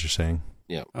 I see what you're saying.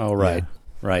 Yeah. Oh, right,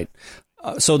 right.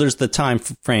 So there's the time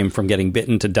frame from getting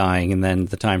bitten to dying, and then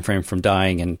the time frame from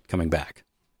dying and coming back.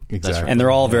 Exactly. And they're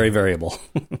all very variable.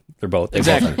 They're both.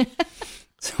 Exactly.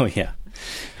 So, yeah.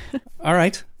 All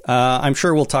right. I'm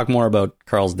sure we'll talk more about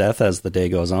Carl's death as the day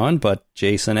goes on, but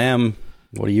Jason M.,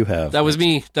 what do you have? That was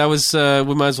me. That was,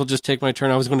 we might as well just take my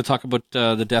turn. I was going to talk about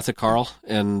the death of Carl,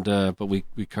 but we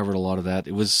covered a lot of that.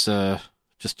 It was,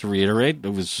 just to reiterate, it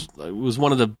was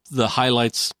one of the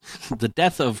highlights. The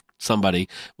death of somebody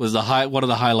was one of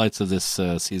the highlights of this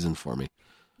season for me.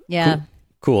 Yeah.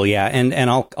 Cool, yeah, and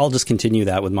I'll just continue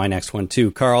that with my next one too,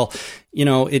 Carl.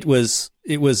 It was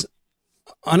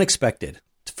unexpected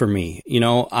for me.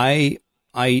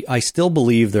 I still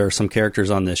believe there are some characters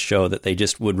on this show that they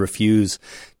just would refuse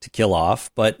to kill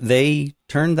off, but they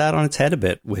turned that on its head a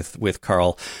bit with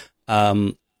Carl.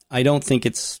 I don't think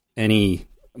it's any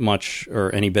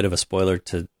bit of a spoiler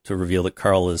to reveal that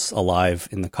Carl is alive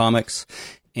in the comics.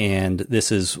 And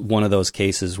this is one of those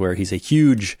cases where he's a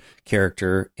huge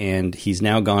character and he's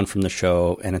now gone from the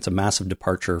show, and it's a massive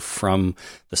departure from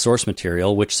the source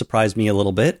material, which surprised me a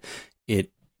little bit.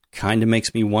 It kind of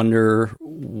makes me wonder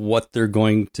what they're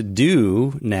going to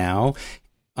do now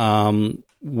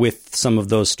with some of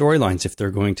those storylines, if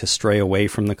they're going to stray away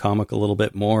from the comic a little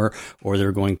bit more, or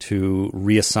they're going to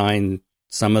reassign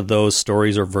some of those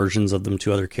stories or versions of them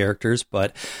to other characters.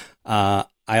 But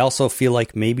I also feel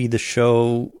like maybe the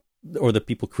show or the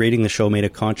people creating the show made a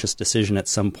conscious decision at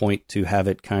some point to have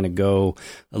it kind of go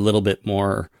a little bit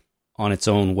more on its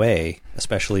own way,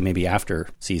 especially maybe after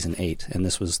season 8. And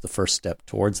this was the first step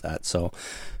towards that. So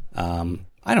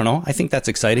I don't know. I think that's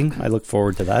exciting. I look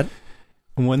forward to that.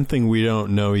 One thing we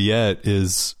don't know yet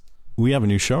is we have a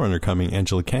new showrunner coming,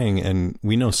 Angela Kang, and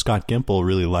we know Scott Gimple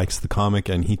really likes the comic,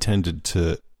 and he tended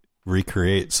to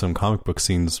recreate some comic book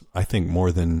scenes, I think,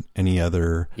 more than any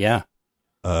other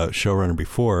showrunner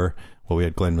before. Well, we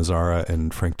had Glenn Mazzara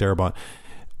and Frank Darabont.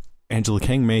 Angela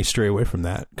Kang may stray away from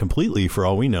that completely, for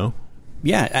all we know.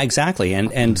 Yeah, exactly.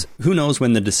 And who knows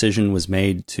when the decision was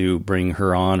made to bring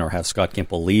her on or have Scott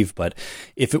Gimple leave. But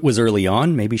if it was early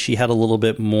on, maybe she had a little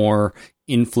bit more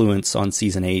influence on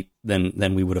season 8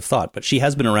 than we would have thought. But she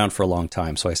has been around for a long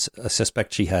time, so I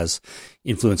suspect she has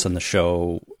influence on the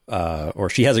show, or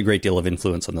she has a great deal of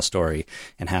influence on the story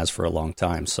and has for a long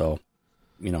time. So,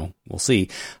 we'll see.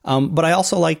 But I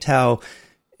also liked how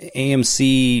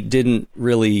AMC didn't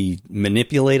really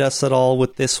manipulate us at all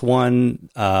with this one.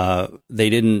 They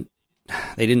didn't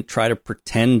try to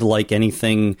pretend like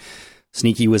anything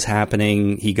sneaky was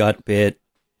happening. He got bit.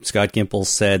 Scott Gimple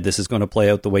said, this is going to play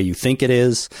out the way you think it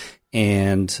is.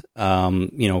 And,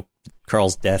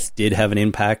 Carl's death did have an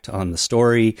impact on the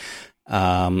story.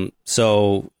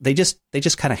 So they just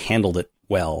kind of handled it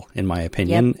well, in my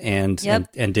opinion, and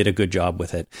did a good job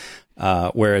with it.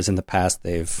 Whereas in the past,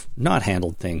 they've not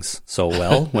handled things so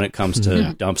well when it comes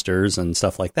to dumpsters and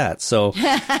stuff like that. So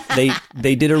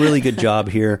they did a really good job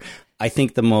here. I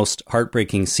think the most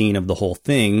heartbreaking scene of the whole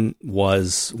thing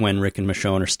was when Rick and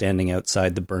Michonne are standing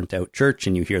outside the burnt out church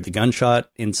and you hear the gunshot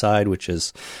inside, which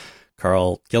is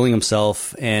Carl killing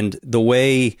himself. And the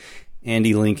way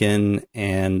Andy Lincoln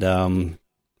and Denai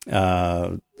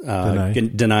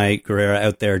Guerrera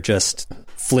out there just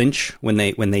flinch when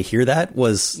they hear that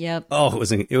was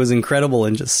it was incredible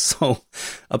and just so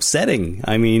upsetting.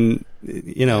 I mean,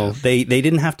 they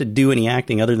didn't have to do any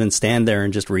acting other than stand there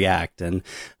and just react, and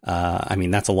I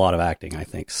mean that's a lot of acting, I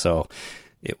think. So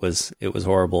it was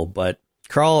horrible. But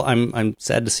Carl, I'm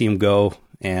sad to see him go,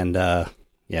 and that's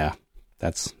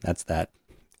that.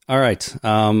 All right.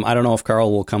 I don't know if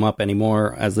Carl will come up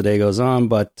anymore as the day goes on,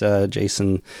 but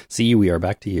Jason C., we are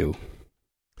back to you.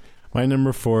 My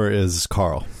number 4 is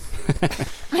Carl.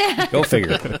 Go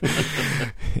figure.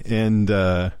 And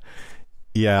I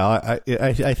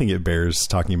think it bears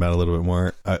talking about a little bit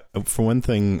more. For one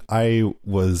thing, I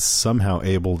was somehow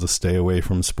able to stay away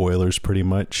from spoilers pretty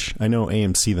much. I know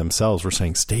AMC themselves were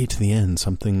saying, stay to the end,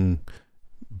 something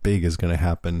big is going to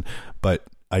happen. But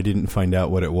I didn't find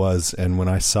out what it was. And when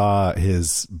I saw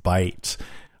his bite,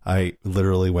 I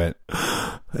literally went,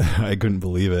 I couldn't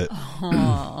believe it.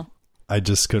 I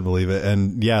just couldn't believe it.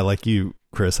 And yeah, like you,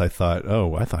 Chris, I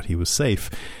thought he was safe.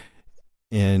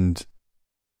 And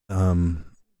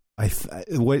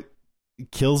what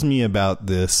kills me about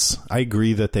this, I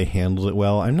agree that they handled it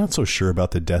well. I'm not so sure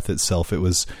about the death itself. It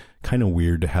was kind of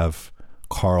weird to have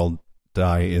Carl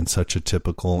die in such a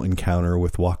typical encounter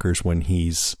with walkers when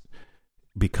he's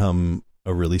become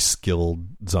a really skilled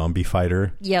zombie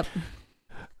fighter. Yep.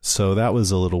 So that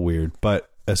was a little weird. But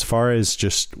as far as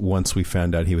just once we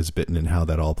found out he was bitten and how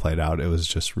that all played out, it was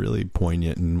just really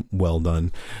poignant and well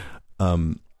done.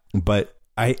 But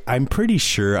I'm pretty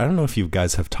sure, I don't know if you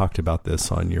guys have talked about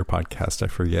this on your podcast, I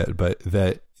forget, but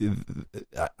that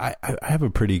I have a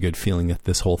pretty good feeling that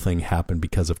this whole thing happened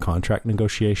because of contract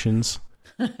negotiations.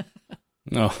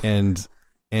 No. And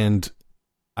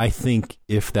I think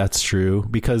if that's true,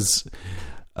 because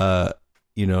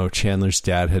Chandler's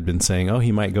dad had been saying,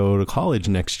 he might go to college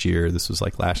next year. This was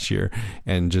like last year.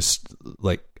 And just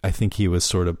like, I think he was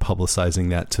sort of publicizing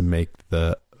that to make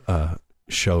the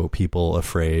show people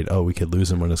afraid, we could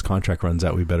lose him when his contract runs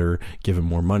out. We better give him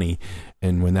more money.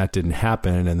 And when that didn't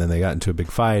happen, and then they got into a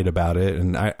big fight about it.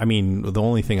 And I mean, the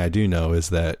only thing I do know is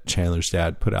that Chandler's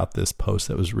dad put out this post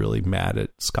that was really mad at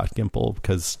Scott Gimple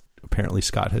because apparently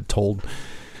Scott had told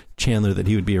Chandler that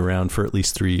he would be around for at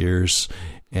least 3 years.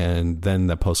 And then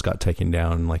the post got taken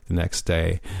down like the next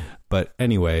day. But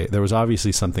anyway, there was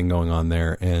obviously something going on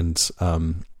there. And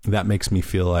that makes me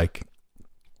feel like,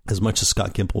 as much as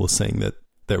Scott Gimple was saying that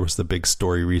there was the big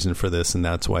story reason for this and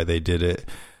that's why they did it,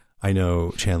 I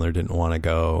know Chandler didn't want to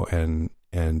go. And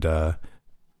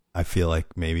I feel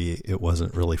like maybe it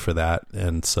wasn't really for that.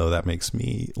 And so that makes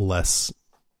me less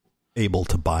able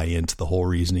to buy into the whole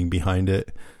reasoning behind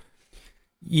it.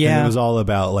 Yeah. And it was all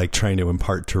about like trying to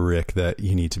impart to Rick that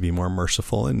you need to be more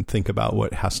merciful and think about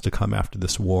what has to come after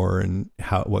this war and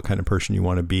what kind of person you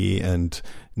want to be. And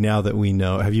now that we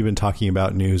know, have you been talking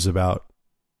about news about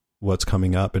what's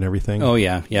coming up and everything? Oh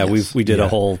yeah. Yes. We did a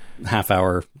whole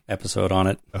half-hour episode on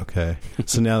it. Okay.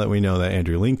 So now that we know that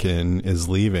Andrew Lincoln is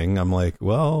leaving, I'm like,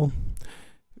 well,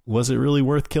 was it really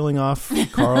worth killing off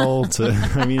Carl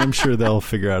I mean, I'm sure they'll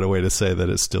figure out a way to say that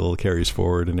it still carries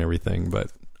forward and everything,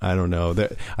 but I don't know.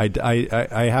 That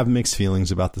I have mixed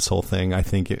feelings about this whole thing. I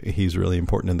think he's really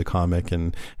important in the comic,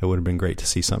 and it would have been great to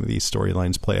see some of these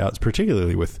storylines play out,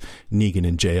 particularly with Negan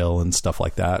in jail and stuff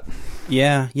like that.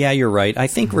 Yeah, you're right. I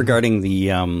think regarding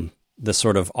the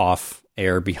sort of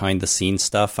off-air, behind-the-scenes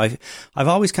stuff, I've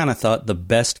always kind of thought the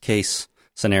best case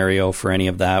scenario for any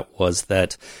of that was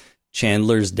that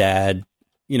Chandler's dad,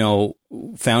 heard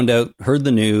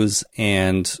the news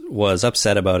and was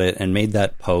upset about it and made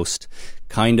that post,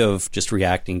 kind of just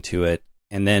reacting to it,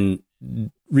 and then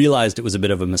realized it was a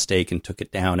bit of a mistake and took it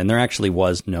down. And there actually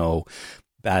was no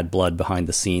bad blood behind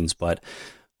the scenes. But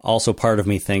also part of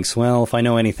me thinks, well, if I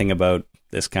know anything about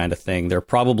this kind of thing, there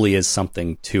probably is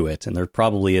something to it. And there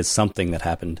probably is something that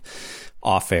happened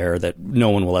off air that no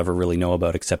one will ever really know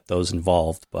about except those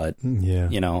involved. But,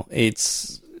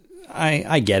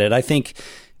 I get it. I think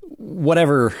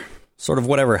whatever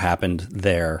happened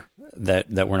there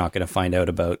that we're not going to find out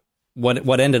about,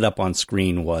 what ended up on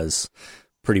screen was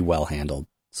pretty well handled.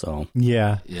 So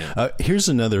yeah. Here's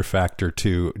another factor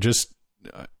too. Just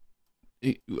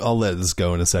I'll let this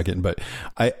go in a second, but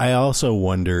I also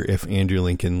wonder if Andrew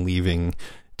Lincoln leaving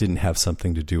didn't have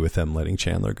something to do with them letting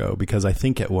Chandler go, because I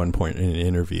think at one point in an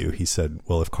interview he said,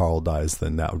 well, if Carl dies,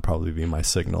 then that would probably be my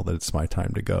signal that it's my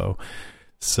time to go.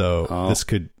 So this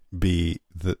could be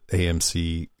the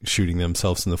AMC shooting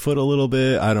themselves in the foot a little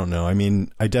bit. I don't know. I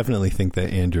mean, I definitely think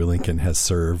that Andrew Lincoln has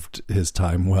served his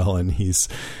time well, and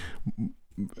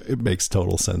it makes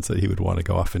total sense that he would want to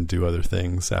go off and do other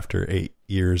things after 8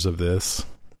 years of this.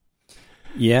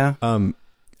 Yeah.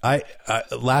 I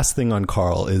last thing on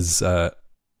Carl is, I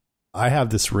have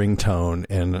this ringtone,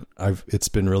 and it's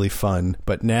been really fun.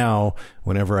 But now,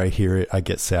 whenever I hear it, I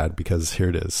get sad, because here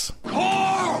it is.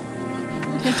 Carl!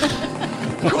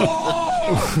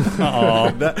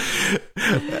 Carl!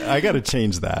 I got to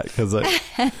change that, because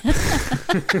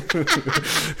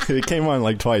it came on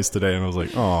like twice today, and I was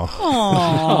like, oh.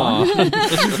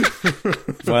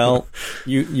 Well,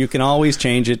 you can always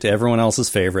change it to everyone else's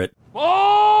favorite.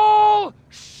 Oh,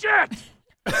 shit!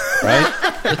 Right?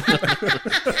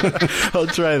 I'll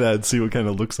try that and see what kind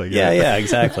of looks like. Yeah,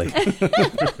 exactly.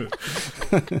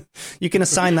 You can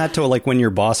assign that to like when your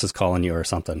boss is calling you or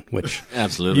something, which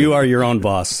absolutely you are your own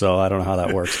boss, so I don't know how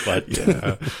that works, but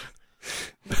yeah.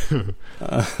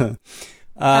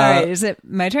 All right, is it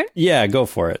my turn? Yeah, go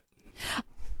for it.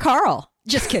 Carl.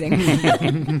 Just kidding.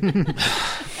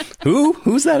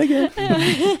 Who's that again?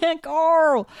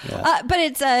 Carl. Yeah. But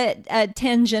it's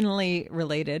tangentially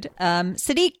related.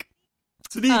 Siddiq.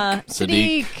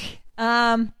 Siddiq.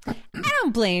 I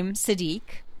don't blame Siddiq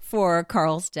for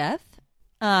Carl's death.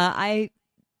 I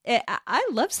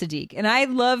love Siddiq, and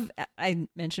I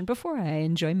mentioned before, I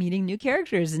enjoy meeting new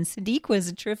characters, and Siddiq was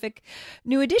a terrific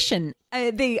new addition.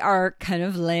 They are kind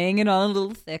of laying it on a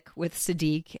little thick with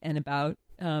Siddiq and about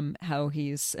how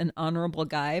he's an honorable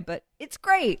guy, but it's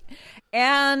great.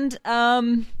 And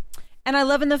I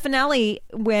love in the finale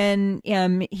when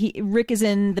Rick is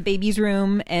in the baby's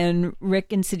room, and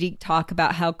Rick and Siddiq talk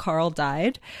about how Carl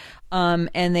died.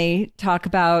 And they talk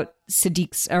about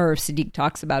Siddiq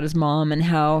talks about his mom, and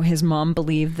how his mom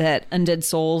believed that undead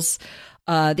souls,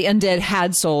 the undead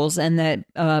had souls, and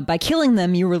that by killing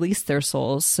them, you release their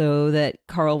souls, so that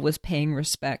Carl was paying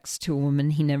respects to a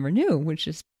woman he never knew, which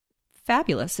is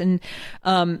fabulous. And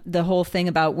the whole thing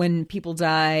about when people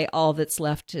die, all that's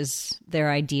left is their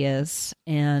ideas.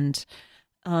 And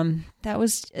that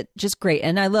was just great.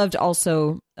 And I loved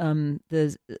also when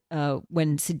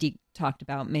Siddiq talked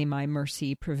about "May my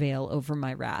mercy prevail over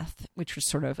my wrath," which was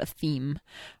sort of a theme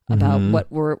about what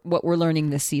we're learning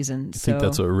this season. I think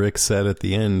that's what Rick said at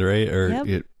the end, right? Or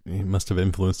Yep. it must have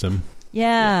influenced him.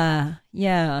 Yeah.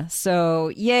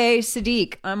 So, yay,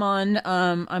 Siddiq! I'm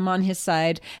on his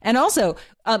side, and also,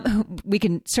 we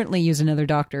can certainly use another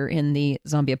doctor in the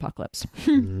zombie apocalypse.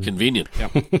 Convenient. Yeah.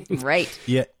 Right.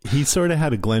 Yeah, he sort of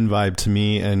had a Glenn vibe to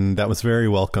me, and that was very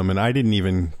welcome. And I didn't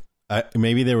even.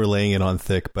 Maybe they were laying it on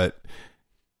thick, but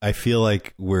I feel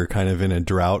like we're kind of in a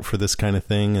drought for this kind of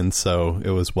thing, and so it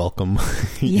was welcome.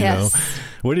 Yes. know?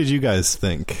 What did you guys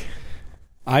think?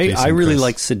 I really Chris?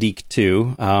 like Siddiq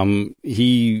too.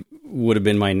 He would have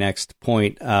been my next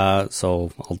point.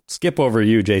 So I'll skip over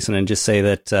you, Jason, and just say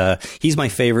that he's my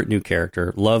favorite new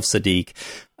character. Love Siddiq.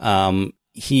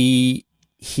 He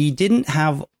didn't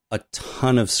have a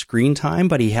ton of screen time,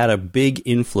 but he had a big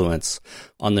influence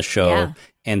on the show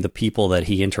and the people that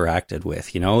he interacted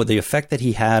with. You know, the effect that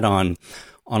he had on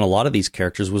a lot of these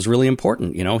characters was really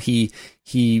important. You know, he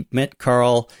met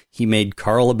Carl. He made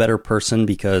Carl a better person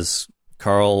because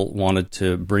Carl wanted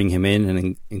to bring him in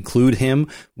and include him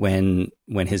when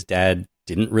his dad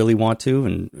didn't really want to,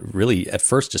 and really at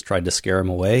first just tried to scare him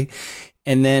away.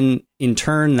 And then in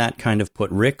turn, that kind of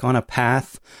put Rick on a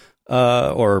path,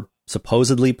 or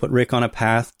supposedly put Rick on a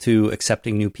path to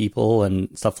accepting new people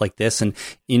and stuff like this, and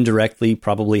indirectly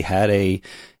probably had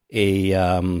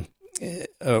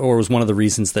or was one of the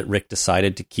reasons that Rick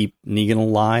decided to keep Negan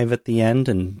alive at the end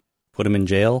and put him in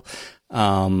jail.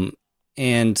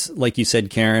 And like you said,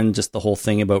 Karen, just the whole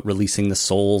thing about releasing the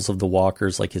souls of the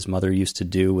walkers like his mother used to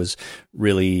do was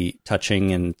really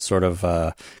touching and sort of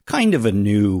kind of a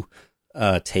new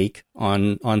take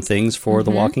on things for The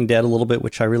Walking Dead a little bit,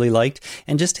 which I really liked.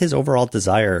 And just his overall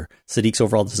desire, Siddiq's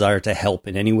overall desire to help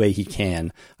in any way he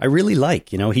can, I really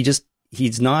like. You know,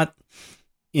 he's not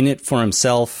in it for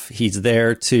himself. He's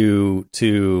there for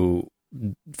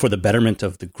the betterment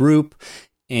of the group,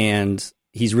 and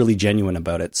he's really genuine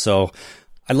about it. So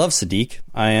I love Siddiq,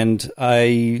 and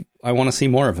I want to see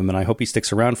more of him, and I hope he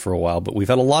sticks around for a while. But we've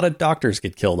had a lot of doctors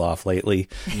get killed off lately.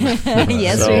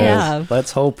 Yes, so we have.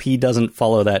 Let's hope he doesn't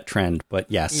follow that trend. But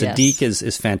yeah, Siddiq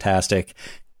is fantastic,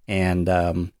 and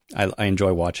I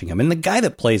enjoy watching him. And the guy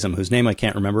that plays him, whose name I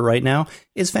can't remember right now,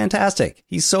 is fantastic.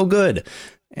 He's so good.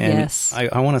 And Yes.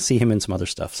 I want to see him in some other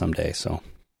stuff someday. So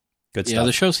good Yeah, stuff.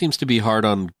 the show seems to be hard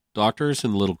on doctors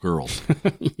and little girls.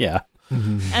 Yeah.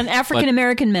 And African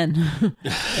American men.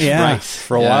 Yeah. Right.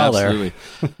 For a Yeah, while there.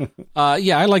 absolutely.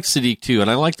 Yeah, I like Siddiq too, and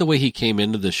I like the way he came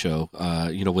into the show.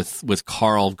 With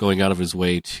Carl going out of his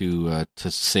way to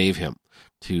save him,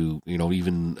 to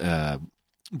even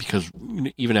because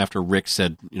even after Rick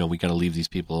said we got to leave these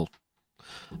people,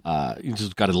 you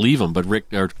just got to leave them, but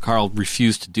Carl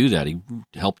refused to do that. He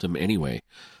helped him anyway.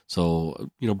 So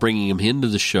bringing him into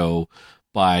the show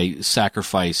by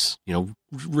sacrifice,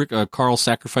 Carl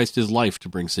sacrificed his life to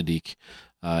bring Siddiq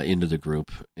into the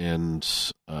group, and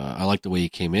I like the way he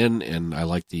came in, and I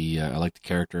like the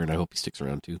character, and I hope he sticks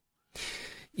around too.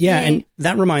 Yeah, and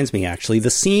that reminds me, actually, the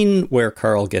scene where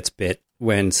Carl gets bit,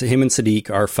 when him and Siddiq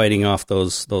are fighting off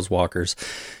those walkers.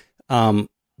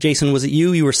 Jason, was it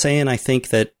you? You were saying, I think,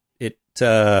 that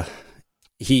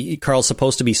Carl's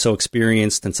supposed to be so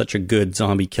experienced and such a good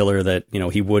zombie killer that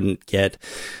he wouldn't get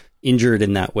injured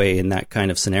in that way, in that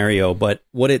kind of scenario. But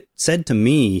what it said to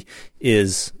me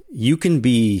is, you can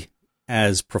be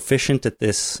as proficient at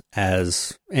this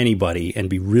as anybody and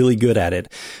be really good at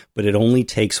it, but it only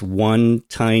takes one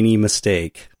tiny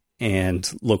mistake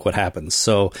and look what happens.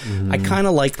 So I kind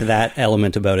of liked that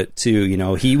element about it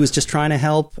too. He was just trying to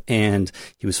help, and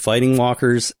he was fighting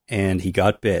walkers, and he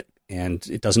got bit. And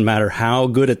it doesn't matter how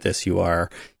good at this you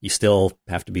are, you still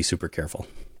have to be super careful.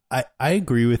 I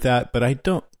agree with that, but I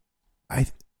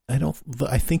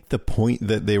think the point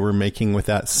that they were making with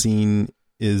that scene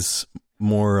is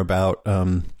more about,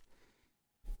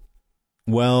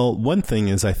 one thing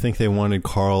is, I think they wanted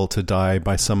Carl to die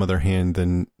by some other hand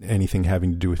than anything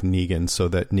having to do with Negan, so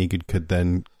that Negan could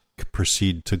then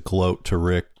proceed to gloat to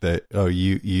Rick that, oh,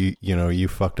 you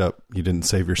fucked up, you didn't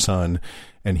save your son,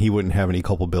 and he wouldn't have any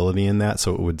culpability in that,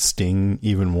 so it would sting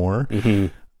even more.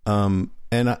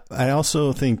 And I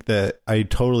also think that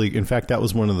in fact, that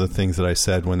was one of the things that I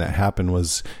said when that happened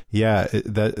was,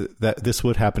 that this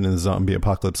would happen in the zombie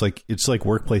apocalypse. Like, it's like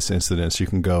workplace incidents. You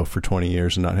can go for 20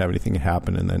 years and not have anything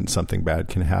happen, and then something bad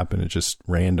can happen. It's just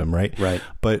random, right? Right.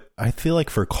 But I feel like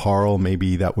for Carl,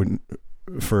 maybe that wouldn't,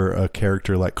 for a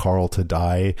character like Carl to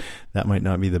die, that might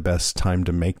not be the best time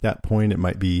to make that point. It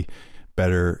might be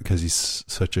better, because he's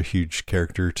such a huge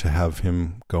character, to have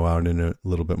him go out in a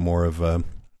little bit more of a,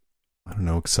 I don't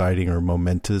know, exciting or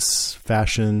momentous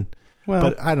fashion. Well,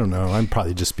 but I don't know. I'm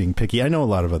probably just being picky. I know a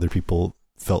lot of other people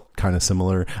felt kind of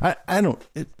similar.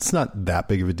 It's not that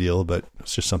big of a deal, but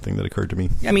it's just something that occurred to me.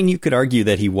 I mean, you could argue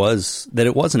that it was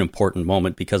an important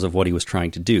moment because of what he was trying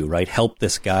to do, right? Help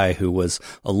this guy who was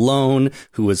alone,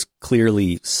 who was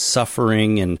clearly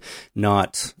suffering and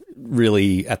not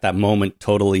really at that moment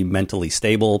totally mentally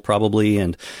stable, probably.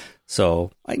 And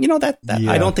so, that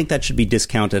I don't think that should be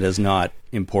discounted as not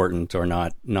important or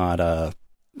not a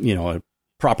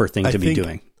proper thing to be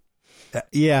doing.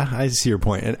 Yeah, I see your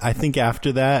point. And I think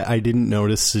after that, I didn't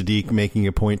notice Siddiq making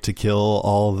a point to kill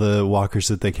all the walkers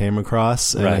that they came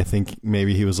across. And I think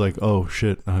maybe he was like, oh,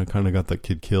 shit, I kind of got that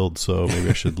kid killed, so maybe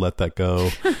I should let that go.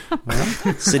 Well,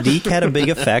 Siddiq had a big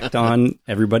effect on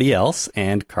everybody else,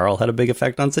 and Carl had a big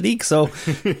effect on Siddiq. So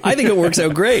I think it works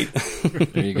out great.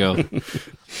 There you go.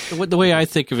 The way I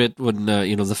think of it, when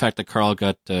the fact that Carl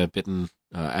got bitten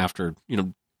after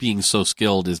being so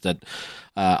skilled, is that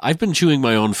I've been chewing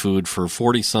my own food for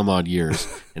 40 some odd years,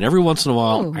 and every once in a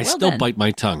while I still bite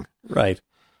my tongue. Right.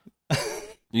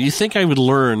 You think I would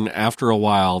learn after a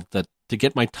while that to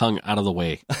get my tongue out of the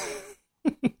way?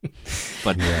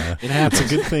 But it happens.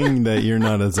 It's a good thing that you're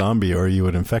not a zombie, or you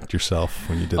would infect yourself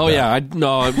when you did that. Oh yeah,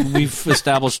 we've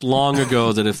established long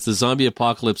ago that if the zombie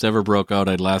apocalypse ever broke out,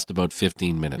 I'd last about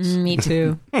 15 minutes. Me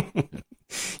too.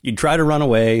 You'd try to run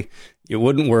away, it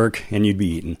wouldn't work, and you'd be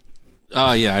eaten.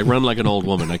 Oh yeah, I run like an old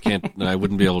woman. I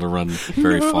wouldn't be able to run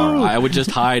very far. I would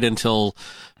just hide until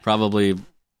probably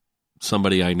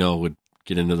somebody I know would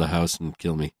get into the house and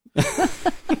kill me.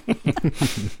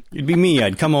 You'd be me.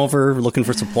 I'd come over looking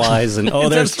for supplies, and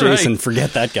there's Jason. Right.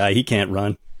 Forget that guy. He can't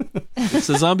run. It's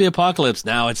the zombie apocalypse.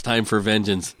 Now it's time for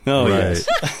vengeance. Oh, right. Yes.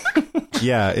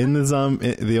 Yeah, in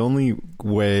the only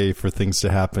way for things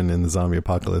to happen in the zombie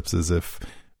apocalypse is if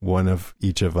one of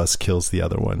each of us kills the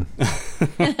other one.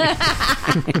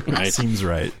 Right. Seems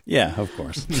right. Yeah, of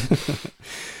course.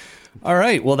 All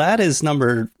right. Well, that is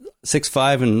number 6,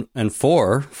 5, and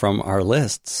 4 from our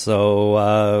list.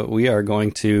 So we are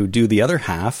going to do the other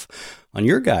half on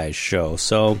your guys' show.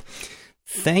 So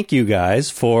thank you guys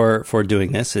for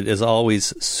doing this. It is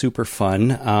always super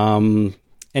fun.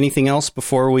 Anything else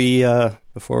before we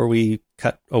before we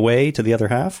cut away to the other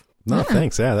half? No,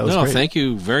 thanks. Yeah, that was great. Thank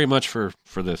you very much for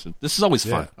this. This is always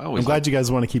fun. I'm glad you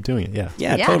guys want to keep doing it.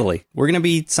 Yeah, totally. We're going to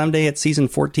be someday at season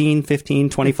 14, 15,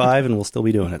 25, and we'll still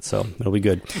be doing it. So it'll be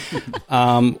good.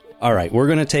 All right, we're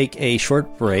going to take a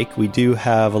short break. We do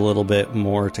have a little bit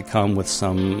more to come with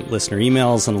some listener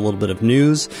emails and a little bit of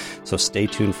news. So stay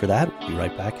tuned for that. We'll be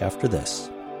right back after this.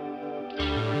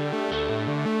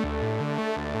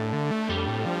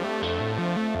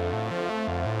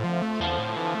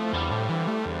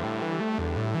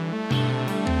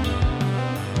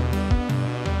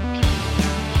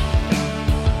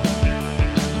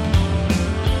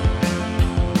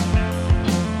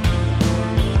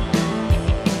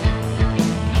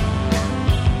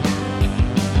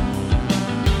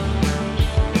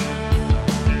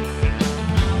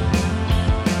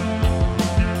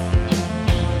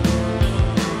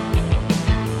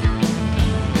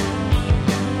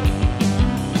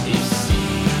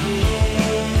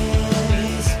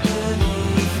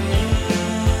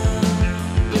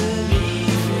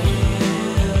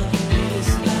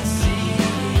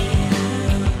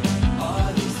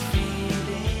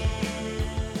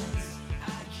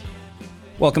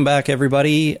 Welcome back,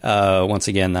 everybody. Once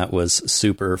again, that was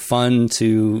super fun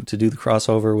to do the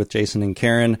crossover with Jason and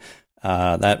Karen.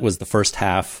 That was the first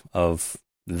half of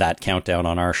that countdown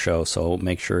on our show, so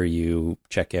make sure you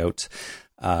check out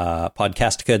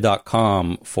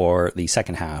podcastica.com for the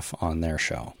second half on their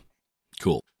show.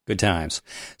 Cool. Good times.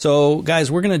 So,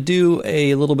 guys, we're going to do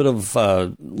a little bit of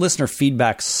listener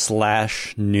feedback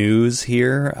 / news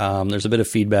here. There's a bit of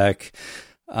feedback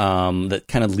that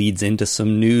kind of leads into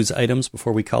some news items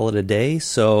before we call it a day.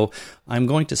 So I'm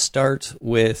going to start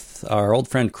with our old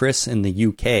friend Chris in the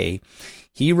UK.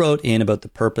 He wrote in about the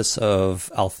purpose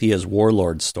of Althea's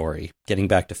warlord story, getting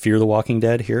back to Fear the Walking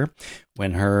Dead here,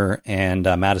 when her and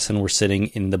Madison were sitting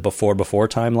in the before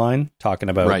timeline, talking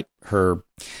about her,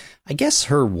 I guess,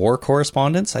 her war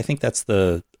correspondence. I think that's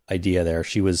the idea there.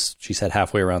 She said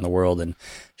halfway around the world, and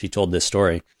she told this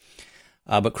story.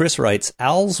 But Chris writes,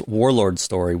 Al's warlord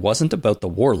story wasn't about the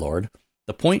warlord.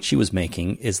 The point she was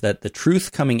making is that the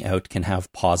truth coming out can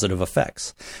have positive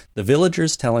effects. The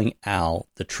villagers telling Al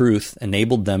the truth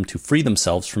enabled them to free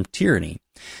themselves from tyranny.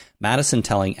 Madison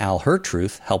telling Al her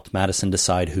truth helped Madison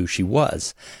decide who she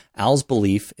was. Al's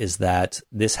belief is that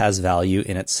this has value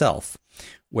in itself.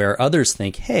 Where others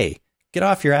think, hey, get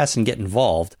off your ass and get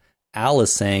involved, Al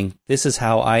is saying, this is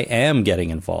how I am getting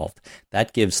involved.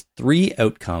 That gives 3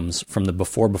 outcomes from the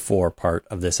before part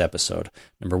of this episode.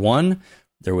 Number 1,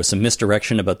 there was some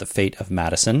misdirection about the fate of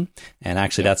Madison. And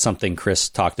actually, that's something Chris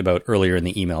talked about earlier in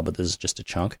the email, but this is just a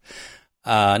chunk.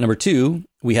 Number 2,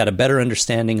 we had a better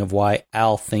understanding of why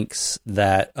Al thinks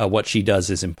that what she does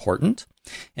is important.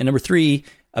 And number 3,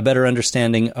 a better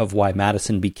understanding of why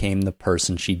Madison became the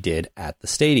person she did at the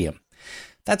stadium.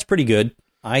 That's pretty good.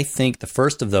 I think the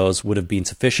first of those would have been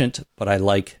sufficient, but I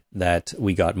like that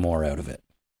we got more out of it.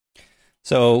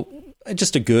 So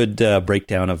just a good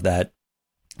breakdown of that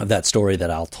story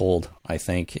that Al told, I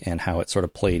think, and how it sort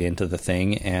of played into the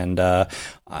thing. And,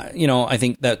 I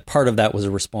think that part of that was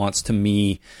a response to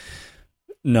me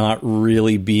not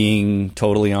really being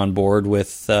totally on board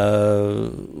with or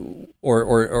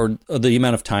the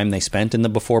amount of time they spent in the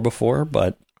before,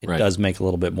 but it does make a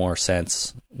little bit more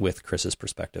sense with Chris's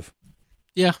perspective.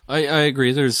 Yeah, I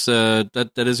agree. There's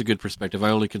that is a good perspective.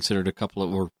 I only considered a couple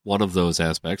of, or one of those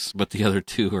aspects, but the other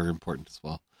 2 are important as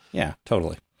well. Yeah,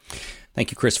 totally.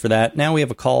 Thank you, Chris, for that. Now we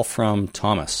have a call from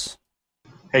Thomas.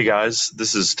 Hey guys,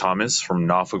 this is Thomas from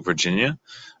Norfolk, Virginia,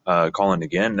 calling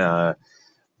again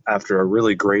after a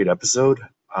really great episode.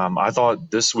 I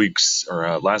thought last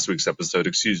week's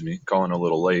episode, calling a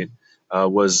little late,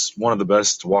 was one of the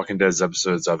best Walking Dead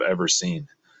episodes I've ever seen.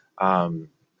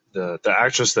 The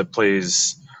actress that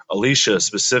plays Alicia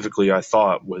specifically, I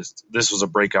thought this was a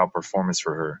breakout performance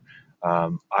for her.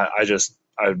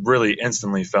 I really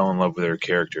instantly fell in love with her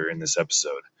character in this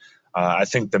episode. I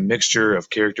think the mixture of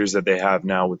characters that they have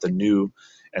now with the new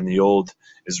and the old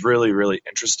is really, really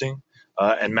interesting.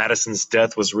 And Madison's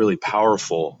death was really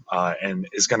powerful and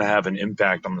is going to have an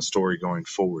impact on the story going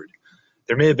forward.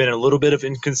 There may have been a little bit of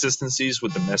inconsistencies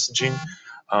with the messaging,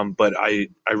 but I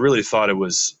really thought it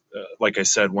was, like I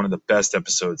said, one of the best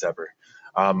episodes ever.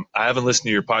 I haven't listened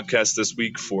to your podcast this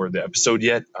week for the episode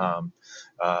yet.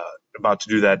 About to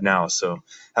do that now. So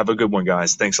have a good one,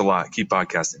 guys. Thanks a lot. Keep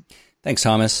podcasting. Thanks,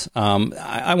 Thomas.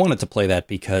 I wanted to play that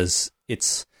because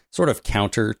it's sort of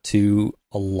counter to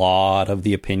a lot of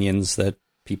the opinions that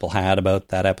people had about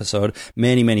that episode.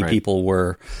 Many people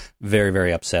were very,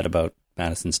 very upset about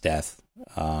Madison's death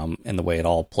and the way it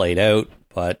all played out.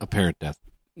 But apparent death.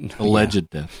 Alleged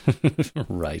death.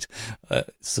 Right.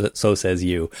 So says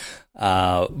you.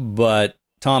 But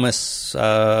Thomas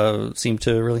seemed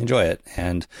to really enjoy it,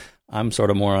 and I'm sort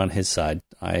of more on his side.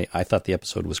 I thought the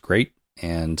episode was great,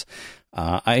 and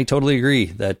I totally agree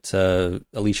that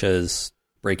Alicia is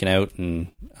breaking out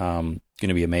and going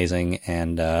to be amazing,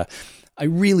 and I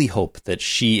really hope that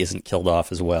she isn't killed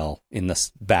off as well in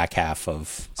this back half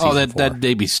of season 4.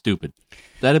 That'd be stupid.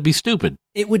 That'd be stupid.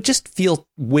 It would just feel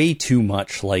way too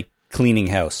much like cleaning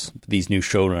house, these new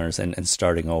showrunners, and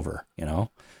starting over, you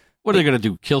know? What are they going to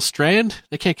do? Kill Strand?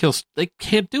 They can't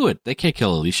do it. They can't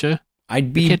kill Alicia. They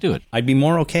can't do it. I'd be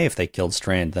more okay if they killed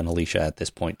Strand than Alicia at this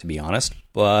point, to be honest.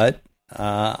 But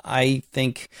I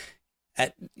think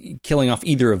killing off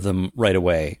either of them right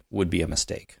away would be a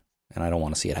mistake, and I don't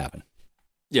want to see it happen.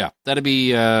 Yeah, that'd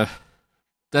be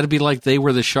like They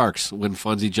Were the Sharks when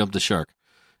Fonzie jumped the shark.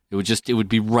 It would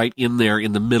be right in there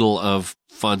in the middle of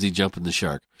Fonzie jumping the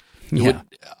shark.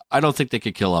 I don't think they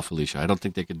could kill off Alicia. I don't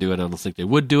think they could do it. I don't think they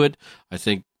would do it. I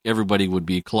think everybody would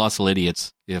be colossal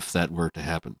idiots if that were to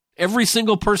happen. Every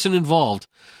single person involved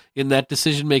in that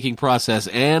decision-making process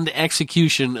and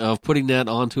execution of putting that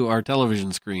onto our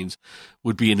television screens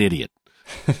would be an idiot.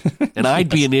 And I'd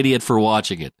be an idiot for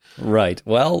watching it. Right.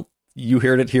 Well, you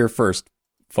heard it here first,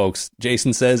 folks.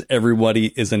 Jason says everybody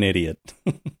is an idiot.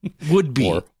 Would be.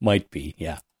 Or might be,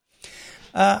 yeah.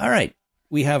 All right.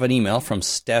 We have an email from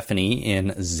Stephanie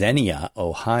in Xenia,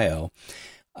 Ohio.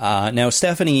 Now,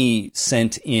 Stephanie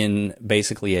sent in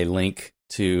basically a link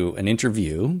to an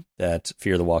interview that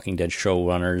Fear the Walking Dead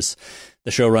showrunners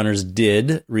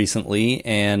did recently.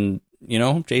 And, you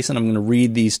know, Jason, I'm going to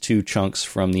read these two chunks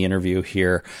from the interview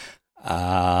here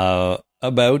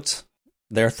about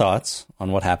their thoughts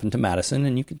on what happened to Madison.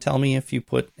 And you can tell me if you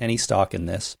put any stock in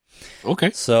this.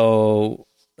 Okay. So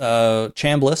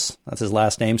Chambliss, that's his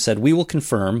last name, said, "We will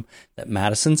confirm that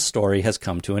Madison's story has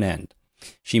come to an end.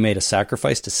 She made a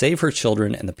sacrifice to save her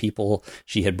children and the people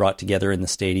she had brought together in the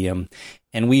stadium,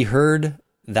 and we heard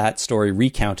that story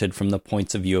recounted from the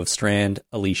points of view of Strand,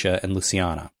 Alicia, and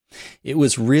Luciana. It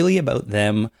was really about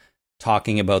them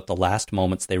talking about the last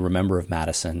moments they remember of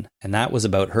Madison, and that was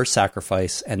about her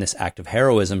sacrifice and this act of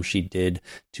heroism she did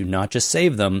to not just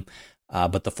save them,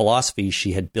 but the philosophy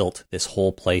she had built this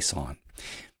whole place on.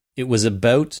 It was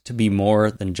about to be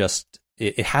more than just,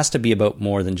 it has to be about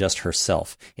more than just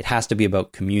herself. It has to be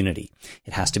about community.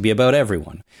 It has to be about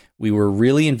everyone. We were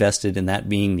really invested in that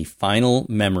being the final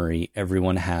memory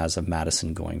everyone has of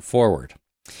Madison going forward."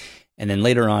 And then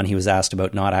later on, he was asked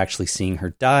about not actually seeing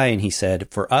her die, and he said,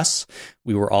 "For us,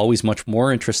 we were always much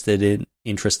more interested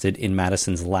in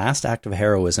Madison's last act of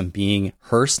heroism being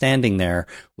her standing there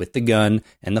with the gun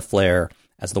and the flare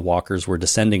as the walkers were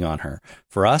descending on her.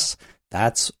 For us,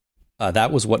 that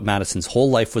was what Madison's whole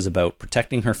life was about,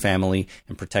 protecting her family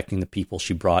and protecting the people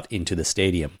she brought into the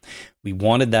stadium. We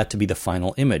wanted that to be the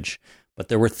final image. But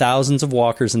there were thousands of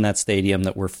walkers in that stadium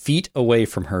that were feet away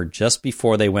from her just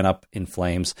before they went up in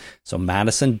flames. So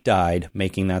Madison died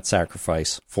making that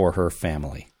sacrifice for her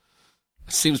family."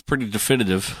 Seems pretty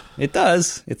definitive. It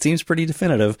does. It seems pretty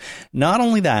definitive. Not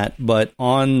only that, but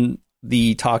on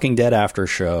the Talking Dead After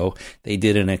show, they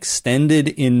did an extended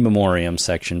in memoriam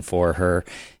section for her.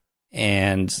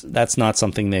 And that's not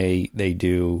something they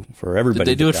do for everybody.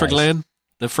 Did they do it for Glenn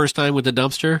the first time with the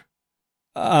dumpster?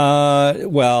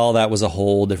 Well, that was a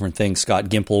whole different thing. Scott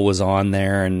Gimple was on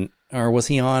there, or was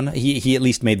he on? He at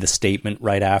least made the statement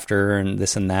right after, and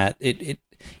this and that.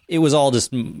 It was all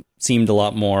just seemed a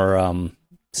lot more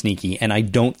sneaky, and I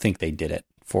don't think they did it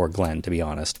for Glenn, to be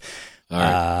honest. All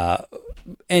right.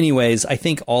 Anyways, I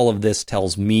think all of this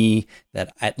tells me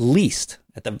that at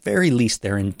the very least,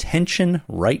 their intention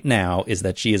right now is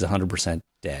that she is 100%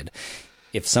 dead.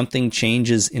 If something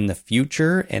changes in the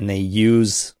future and they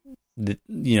use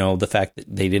the fact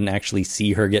that they didn't actually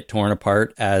see her get torn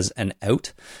apart as an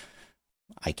out,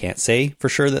 I can't say for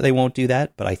sure that they won't do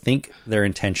that, but I think their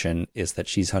intention is that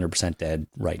she's 100% dead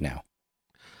right now.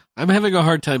 I'm having a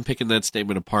hard time picking that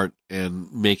statement apart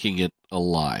and making it a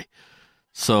lie.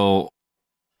 So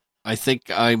I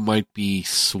think I might be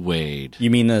swayed. You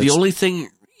mean the only thing?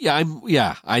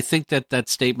 Yeah, I think that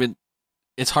statement,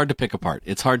 it's hard to pick apart.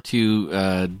 It's hard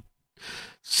to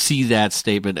see that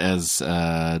statement as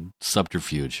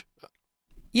subterfuge.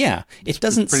 Yeah, it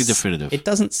doesn't. Pretty definitive. It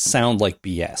doesn't sound like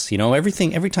BS. You know, every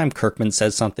time Kirkman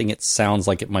says something, it sounds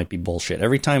like it might be bullshit.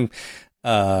 Every time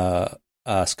Scott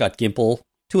Gimple,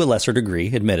 to a lesser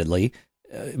degree, admittedly,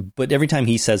 but every time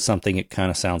he says something, it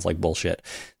kind of sounds like bullshit.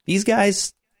 These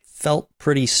guys felt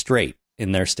pretty straight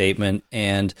in their statement,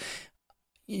 and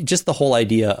just the whole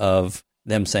idea of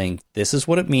them saying, this is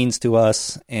what it means to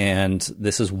us, and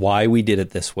this is why we did it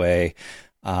this way.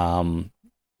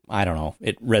 I don't know.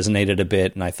 It resonated a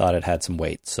bit, and I thought it had some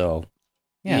weight. So,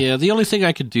 yeah. The only thing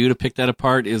I could do to pick that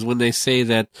apart is when they say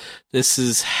that this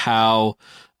is how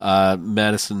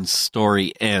Madison's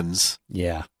story ends.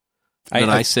 Yeah. Then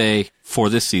I say, for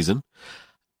this season.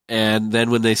 And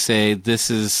then when they say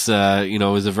this is,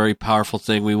 is a very powerful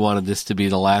thing, we wanted this to be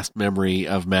the last memory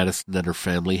of Madison that her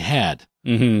family had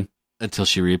until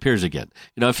she reappears again.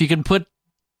 If you can put,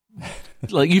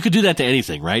 you could do that to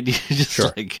anything, right?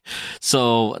 Sure.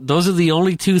 So those are the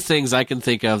only two things I can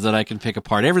think of that I can pick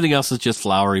apart. Everything else is just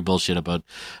flowery bullshit about,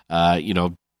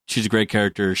 she's a great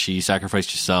character. She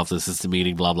sacrificed herself. This is the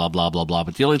meaning, blah, blah, blah, blah, blah.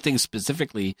 But the only thing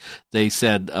specifically they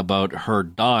said about her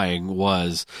dying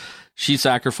was she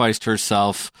sacrificed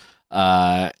herself,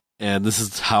 and this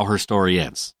is how her story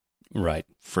ends. Right.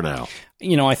 For now.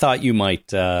 I thought you might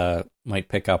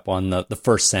pick up on the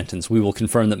first sentence. We will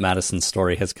confirm that Madison's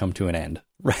story has come to an end,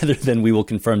 rather than we will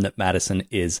confirm that Madison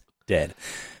is dead.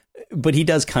 But he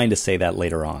does kind of say that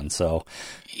later on. So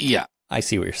yeah, I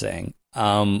see what you're saying.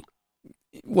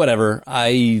 Whatever.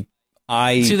 I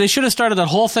see. They should have started that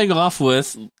whole thing off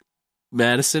with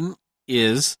Madison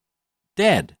is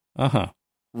dead.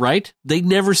 Right? They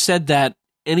never said that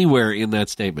anywhere in that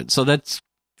statement. So that's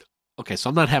okay. So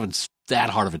I'm not having that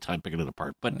hard of a time picking it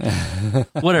apart, but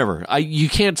whatever. You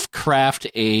can't craft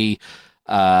a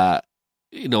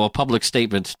public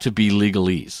statement to be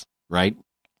legalese, right?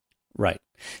 Right.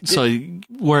 So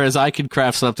whereas I could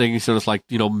craft something sort of like,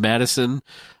 Madison,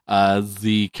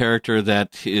 the character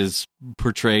that is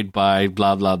portrayed by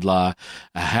blah, blah, blah,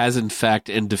 has in fact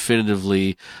and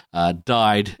definitively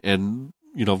died and,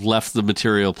 left the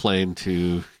material plane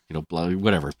to, blah,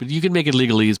 whatever. But you can make it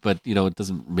legalese, but, it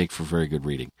doesn't make for very good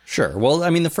reading. Sure. Well, I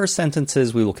mean, the first sentence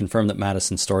is, we will confirm that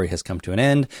Madison's story has come to an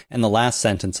end. And the last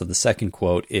sentence of the second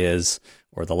quote is,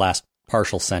 or the last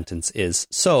partial sentence is,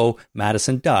 so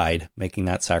Madison died, making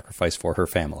that sacrifice for her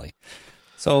family.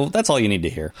 So that's all you need to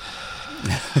hear.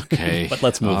 Okay. But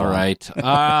let's move on. All right.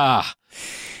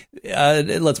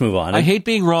 Let's move on. I hate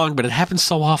being wrong, but it happens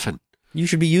so often. You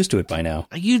should be used to it by now.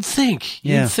 You'd think.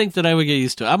 Yeah. You'd think that I would get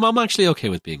used to it. I'm actually okay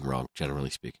with being wrong, generally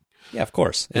speaking. Yeah, of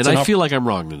course. And I feel like I'm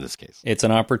wrong in this case. It's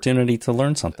an opportunity to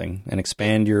learn something and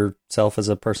expand yourself as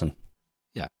a person.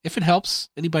 Yeah. If it helps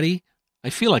anybody,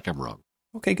 I feel like I'm wrong.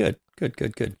 Okay, good.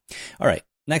 All right.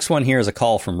 Next one here is a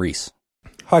call from Reese.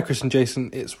 Hi, Chris and Jason.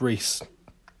 It's Reese.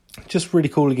 Just really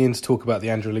calling in to talk about the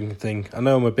Andrew Lincoln thing. I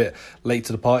know I'm a bit late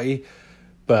to the party,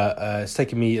 but it's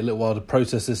taken me a little while to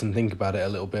process this and think about it a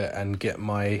little bit and get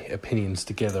my opinions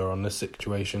together on this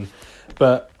situation.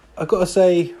 But I've got to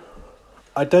say,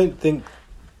 I don't think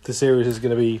the series is going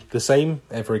to be the same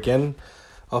ever again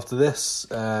after this.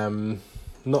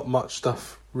 Not much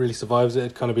stuff really survives it.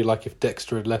 It'd kind of be like if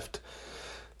Dexter had left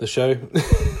the show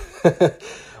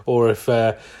or if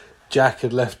Jack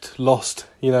had left Lost.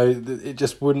 It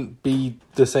just wouldn't be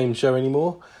the same show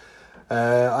anymore.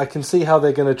 I can see how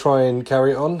they're going to try and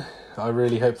carry it on. I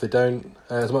really hope they don't.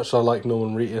 As much as I like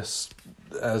Norman Reedus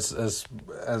as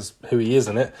who he is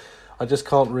in it, I just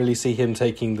can't really see him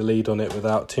taking the lead on it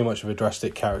without too much of a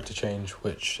drastic character change,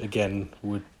 which again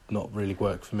would not really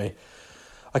work for me.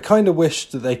 I kind of wish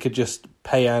that they could just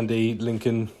pay Andrew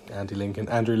Lincoln,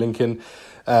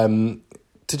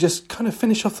 to just kind of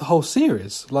finish off the whole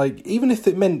series. Like, even if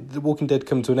it meant The Walking Dead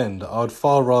come to an end, I'd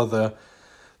far rather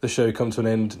the show come to an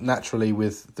end naturally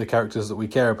with the characters that we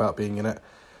care about being in it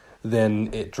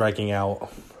than it dragging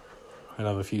out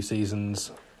another few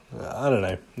seasons. I don't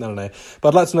know. But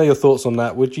I'd like to know your thoughts on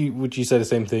that. Would you say the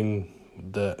same thing,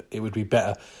 that it would be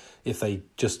better if they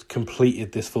just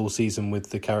completed this full season with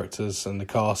the characters and the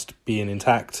cast being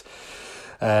intact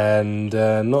and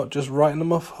not just writing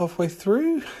them off halfway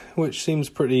through, which seems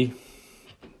pretty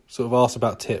sort of arse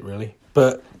about tit, really.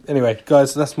 But anyway,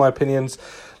 guys, that's my opinions.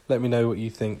 Let me know what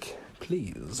you think,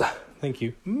 please. Thank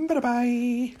you.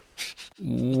 Bye-bye.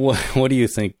 What do you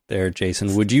think there,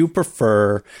 Jason? Would you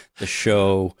prefer the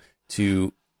show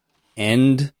to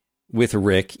end with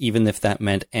Rick, even if that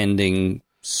meant ending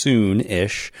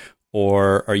soon-ish,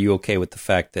 or are you okay with the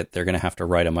fact that they're going to have to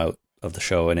write him out of the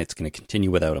show and it's going to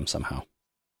continue without him somehow?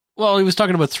 Well, he was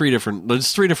talking about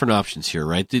there's three different options here,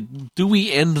 right? Do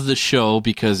we end the show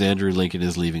because Andrew Lincoln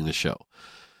is leaving the show?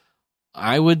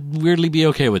 I would weirdly be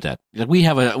okay with that. Like, we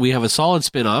have a solid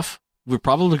spin-off. We're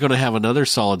probably going to have another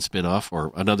solid spin-off,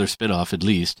 or another spin-off at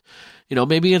least.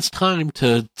 Maybe it's time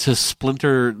to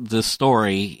splinter the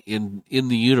story in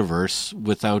the universe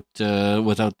without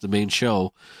the main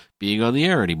show being on the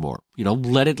air anymore.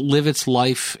 Let it live its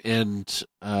life and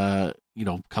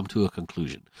come to a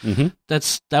conclusion.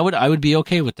 I would be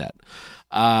okay with that.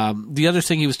 The other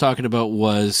thing he was talking about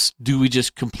was, do we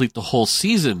just complete the whole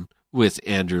season with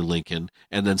Andrew Lincoln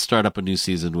and then start up a new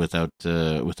season without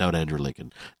Andrew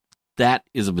Lincoln? That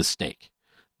is a mistake.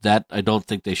 That I don't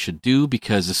think they should do,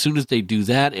 because as soon as they do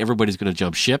that, everybody's going to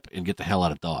jump ship and get the hell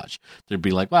out of Dodge. They'd be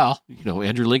like, well,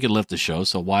 Andrew Lincoln left the show,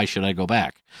 so why should I go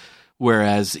back?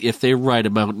 Whereas if they write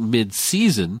him out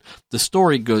mid-season, the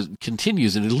story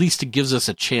continues, and at least it gives us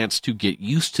a chance to get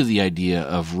used to the idea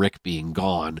of Rick being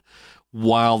gone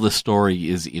while the story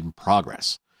is in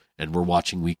progress. And we're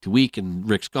watching week to week, and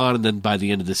Rick's gone, and then by the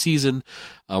end of the season,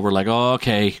 we're like, oh,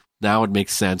 okay, now it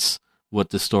makes sense what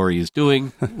the story is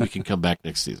doing. We can come back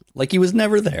next season. Like he was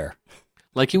never there.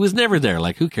 Like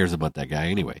who cares about that guy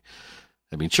anyway?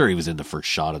 I mean, sure, he was in the first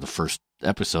shot of the first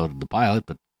episode of the pilot,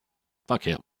 but fuck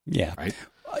him. Yeah. Right?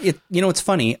 It's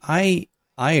funny. I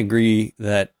agree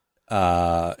that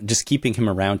just keeping him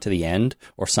around to the end,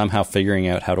 or somehow figuring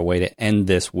out how to end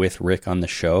this with Rick on the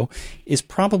show, is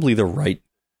probably the right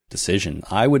decision.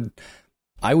 I would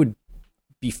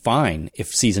be fine if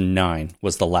season 9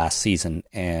 was the last season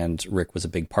and Rick was a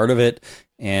big part of it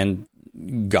and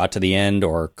got to the end,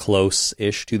 or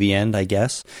close-ish to the end, I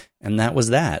guess, and that was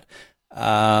that.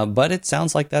 But it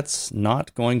sounds like that's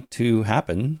not going to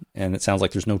happen, and it sounds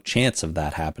like there's no chance of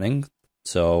that happening.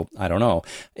 So I don't know.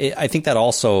 I think that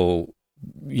also,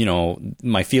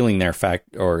 my feeling there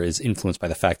is influenced by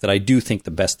the fact that I do think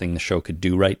the best thing the show could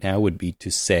do right now would be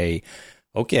to say,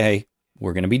 okay,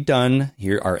 we're going to be done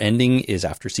here. Our ending is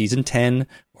after season 10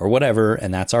 or whatever,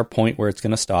 and that's our point where it's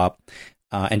going to stop,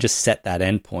 and just set that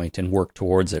end point and work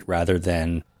towards it, rather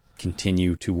than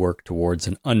continue to work towards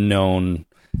an unknown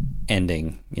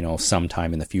ending,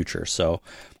 sometime in the future. So,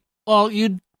 well,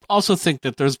 you'd also think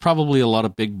that there's probably a lot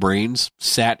of big brains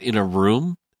sat in a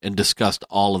room and discussed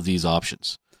all of these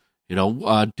options.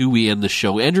 Do we end the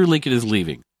show? Andrew Lincoln is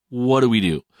leaving. What do we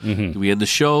do? Do we end the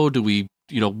show? Do we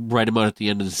write him out at the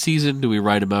end of the season? Do we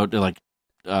write him out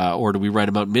or do we write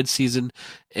him out mid-season?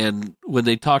 And when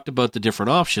they talked about the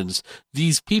different options,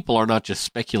 these people are not just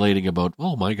speculating about,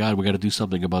 oh my God, we got to do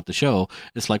something about the show.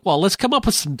 It's like, well, let's come up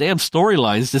with some damn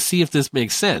storylines to see if this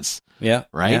makes sense. Yeah.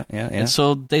 Right? Yeah. And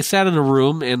so they sat in a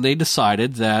room and they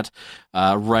decided that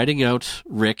writing out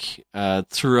Rick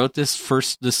throughout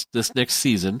this next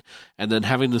season, and then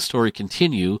having the story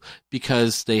continue,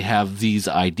 because they have these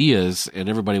ideas, and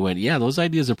everybody went, yeah, those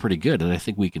ideas are pretty good, and I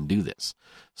think we can do this.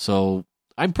 So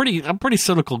I'm pretty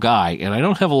cynical guy, and I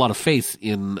don't have a lot of faith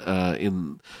in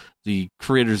the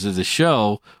creators of the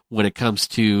show when it comes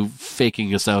to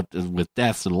faking us out with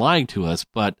deaths and lying to us.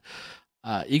 But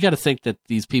you got to think that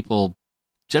these people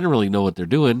generally know what they're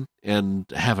doing and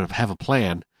have a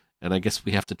plan. And I guess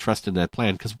we have to trust in that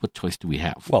plan, because what choice do we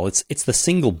have? Well, it's the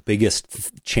single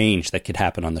biggest change that could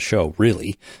happen on the show,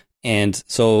 really. And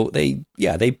so they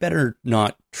better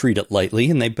not treat it lightly,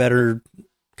 and they better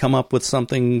come up with some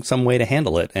way to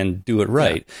handle it and do it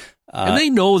right. Yeah. And they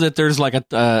know that there's like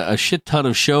a shit ton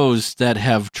of shows that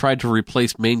have tried to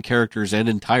replace main characters and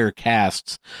entire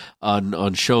casts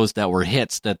on shows that were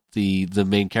hits, that the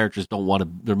main characters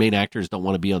their main actors don't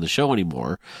want to be on the show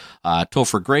anymore.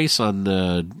 Topher Grace on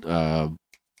That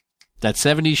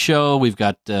 70s Show. We've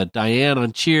got Diane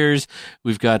on Cheers.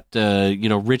 We've got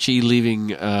Richie leaving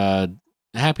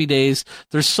Happy Days.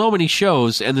 There's so many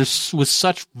shows, and there's with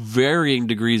such varying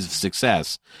degrees of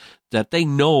success, that they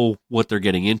know what they're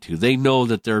getting into. They know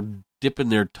that they're dipping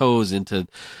their toes into,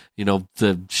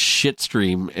 the shit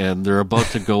stream, and they're about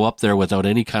to go up there without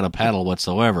any kind of paddle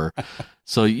whatsoever.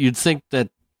 So you'd think that,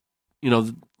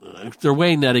 they're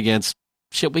weighing that against,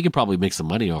 shit, we could probably make some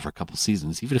money over a couple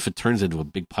seasons, even if it turns into a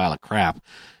big pile of crap.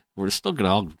 We're still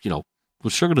going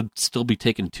to still be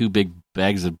taking 2 big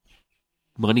bags of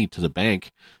money to the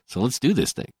bank. So let's do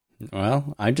this thing.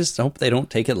 Well, I just hope they don't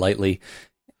take it lightly,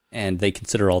 and they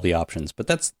consider all the options. But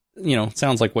that's,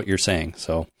 sounds like what you're saying.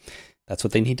 So that's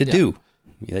what they need to do.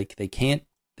 They can't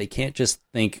just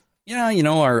think,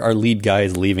 our lead guy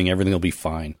is leaving, everything will be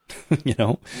fine.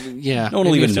 Yeah. No one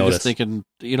will even notice. Just thinking,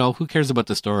 who cares about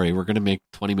the story? We're going to make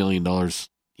 $20 million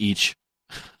each.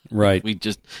 Right. We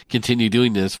just continue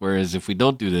doing this. Whereas if we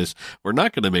don't do this, we're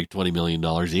not going to make $20 million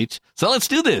each. So let's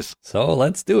do this. So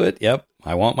let's do it. Yep.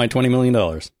 I want my $20 million.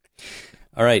 All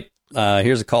right.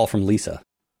 Here's a call from Lisa.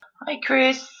 Hi,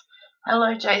 Chris.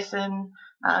 Hello, Jason.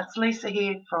 It's Lisa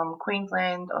here from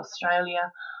Queensland,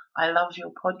 Australia. I love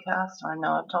your podcast. I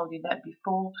know I've told you that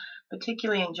before.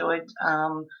 Particularly enjoyed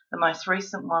the most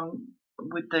recent one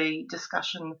with the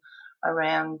discussion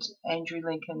around Andrew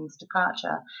Lincoln's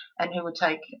departure and who would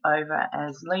take over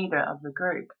as leader of the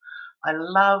group. I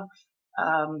love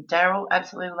Daryl,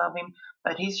 absolutely love him.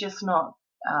 but he's just not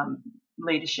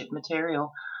leadership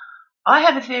material. I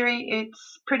have a theory.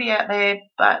 It's pretty out there,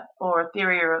 or a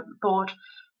theory or a thought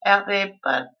out there,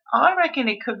 but I reckon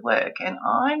it could work. And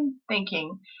I'm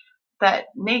thinking that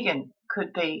Negan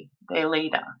could be their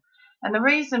leader. And the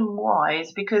reason why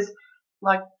is because,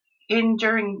 like,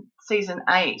 during season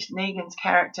 8, Negan's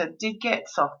character did get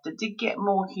softer, did get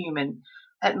more human.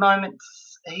 At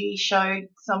moments, he showed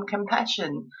some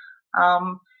compassion.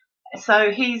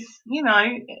 So he's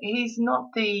not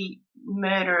the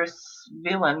murderous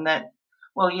villain that,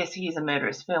 well, yes, he is a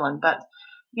murderous villain, but,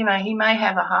 he may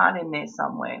have a heart in there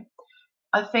somewhere.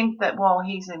 I think that while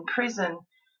he's in prison,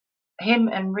 him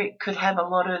and Rick could have a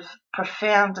lot of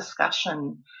profound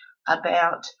discussion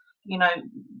about,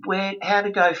 how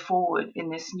to go forward in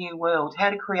this new world,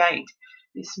 how to create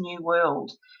this new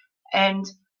world, and,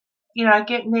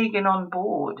 get Negan on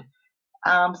board.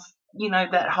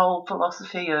 That whole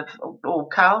philosophy or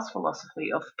Carl's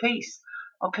philosophy of peace,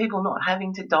 of people not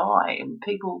having to die and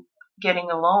people getting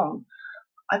along.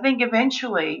 I think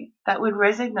eventually that could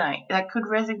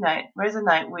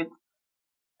resonate with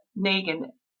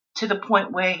Negan to the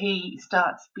point where he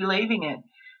starts believing it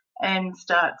and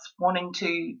starts wanting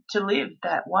to live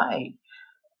that way.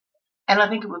 And I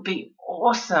think it would be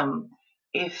awesome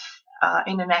if,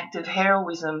 in an act of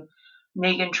heroism,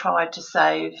 Negan tried to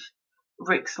save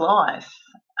Rick's life,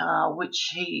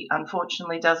 which he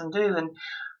unfortunately doesn't do.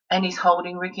 And he's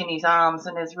holding Rick in his arms,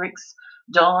 and as Rick's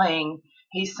dying,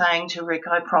 he's saying to Rick,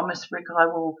 I promise, Rick, I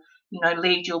will,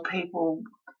 lead your people,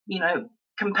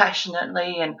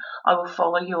 compassionately, and I will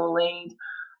follow your lead,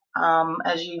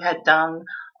 as you had done.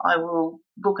 I will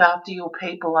look after your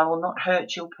people. I will not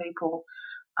hurt your people.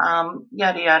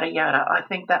 Yada, yada, yada. I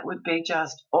think that would be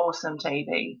just awesome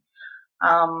TV.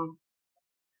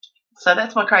 So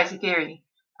that's my crazy theory.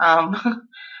 But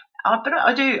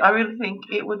I really think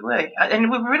it would work. And it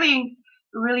would really,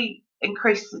 really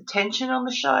increase the tension on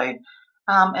the show,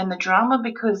 and the drama,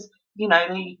 because,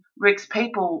 the Rick's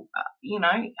people,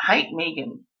 hate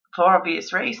Negan for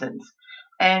obvious reasons.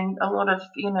 And a lot of,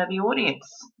 the audience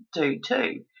do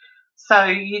too. So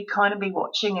you'd kind of be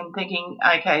watching and thinking,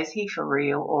 okay, is he for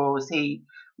real, or is he,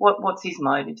 what's his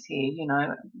motives here?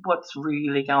 What's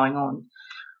really going on?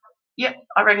 Yep,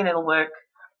 I reckon it'll work.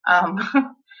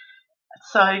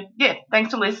 So yeah,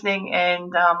 thanks for listening,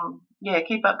 and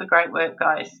keep up the great work,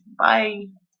 guys. Bye.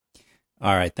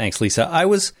 All right, thanks, Lisa. I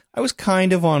was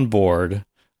kind of on board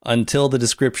until the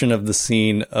description of the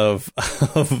scene of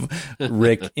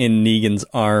Rick in Negan's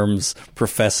arms,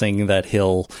 professing that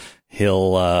he'll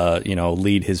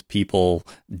lead his people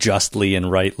justly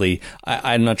and rightly.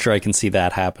 I'm not sure I can see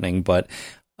that happening, but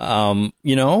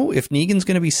if Negan's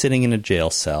going to be sitting in a jail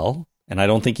cell, and I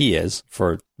don't think he is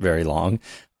for very long,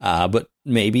 but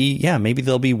maybe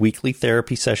there'll be weekly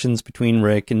therapy sessions between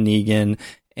Rick and Negan,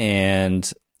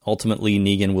 and ultimately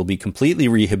Negan will be completely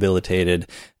rehabilitated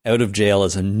out of jail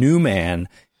as a new man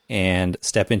and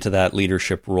step into that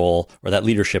leadership role, or that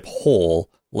leadership hole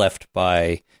left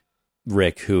by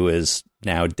Rick, who is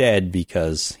now dead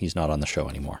because he's not on the show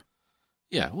anymore.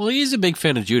 Yeah, well, he's a big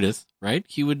fan of Judith, right?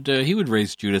 He would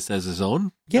raise Judith as his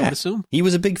own, yeah, I would assume. He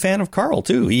was a big fan of Carl,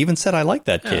 too. He even said, I like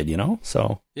that kid,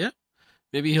 so. Yeah.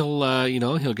 Maybe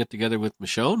he'll get together with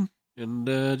Michonne and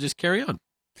just carry on.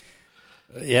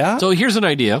 Yeah. So here's an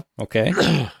idea. Okay.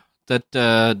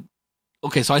 So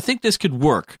I think this could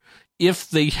work if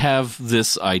they have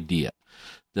this idea.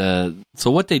 So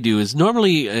what they do is,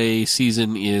 normally a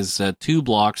season is 2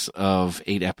 blocks of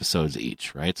 8 episodes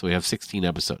each, right? So we have 16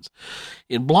 episodes.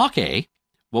 In block A,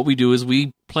 what we do is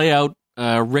we play out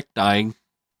Rick dying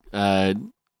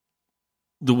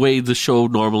the way the show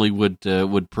normally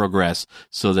would progress,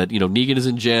 so that, Negan is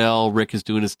in jail, Rick is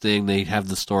doing his thing, they have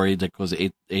the story that goes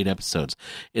 8 episodes.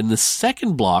 In the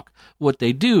second block, what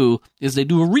they do is they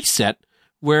do a reset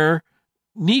where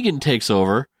Negan takes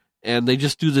over, and they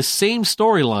just do the same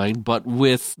storyline, but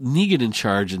with Negan in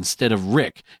charge instead of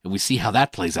Rick, and we see how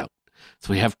that plays out.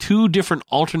 So we have 2 different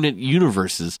alternate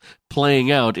universes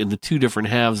playing out in the 2 different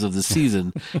halves of the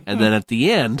season, and then at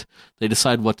the end, they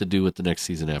decide what to do with the next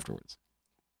season afterwards.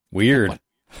 Weird.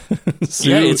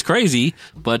 Yeah, it's crazy,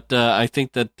 but I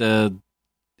think that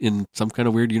in some kind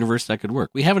of weird universe that could work.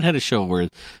 We haven't had a show where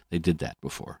they did that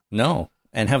before. No.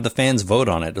 And have the fans vote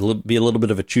on it. It'll be a little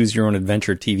bit of a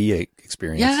choose-your-own-adventure TV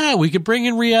experience. Yeah, we could bring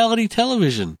in reality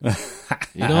television.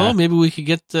 Maybe we could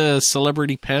get the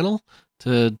celebrity panel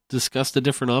to discuss the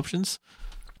different options.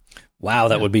 Wow,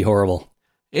 that would be horrible.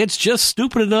 It's just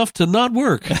stupid enough to not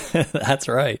work. That's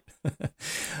right.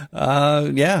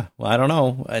 Yeah. Well, I don't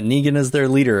know. Negan is their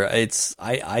leader.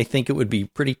 I think it would be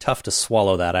pretty tough to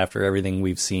swallow that after everything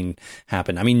we've seen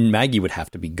happen. I mean, Maggie would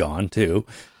have to be gone too.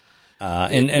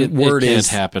 And word can't is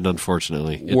happen,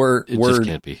 unfortunately. Word just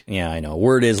can't be. Yeah, I know.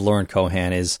 Word is Lauren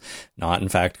Cohan is not, in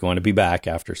fact, going to be back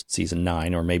after season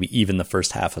 9, or maybe even the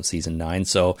first half of season 9.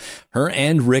 So her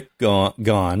and Rick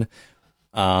gone.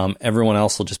 Everyone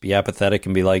else will just be apathetic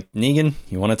and be like, Negan,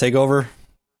 you want to take over?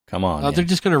 Come on. They're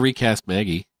just going to recast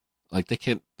Maggie. Like, they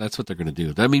can't. That's what they're going to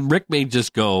do. I mean, Rick may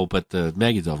just go, but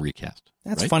Maggie's all recast.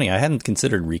 That's right? funny. I hadn't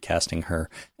considered recasting her,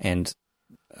 and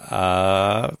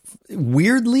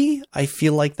weirdly, I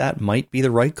feel like that might be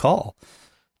the right call.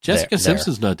 Jessica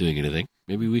Simpson's not doing anything.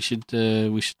 Maybe we should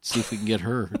see if we can get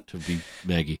her to be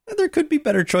Maggie. There could be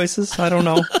better choices. I don't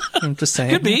know. I'm just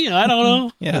saying. Could be. I don't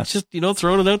know. Yeah. It's just,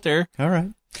 throwing it out there. All right.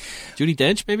 Judi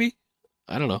Dench, maybe?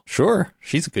 I don't know. Sure.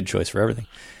 She's a good choice for everything.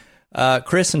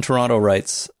 Chris in Toronto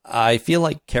writes, I feel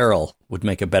like Carol would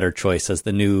make a better choice as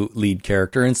the new lead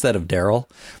character instead of Daryl.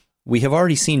 We have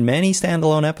already seen many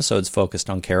standalone episodes focused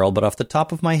on Carol, but off the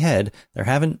top of my head, there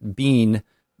haven't been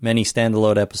many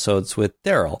standalone episodes with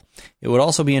Daryl. It would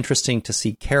also be interesting to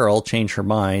see Carol change her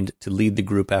mind to lead the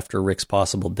group after Rick's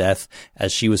possible death,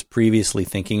 as she was previously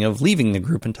thinking of leaving the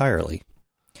group entirely.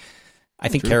 I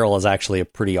think Carol is actually a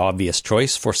pretty obvious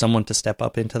choice for someone to step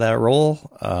up into that role.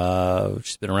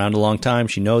 She's been around a long time.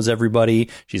 She knows everybody.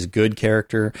 She's a good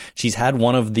character. She's had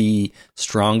one of the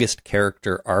strongest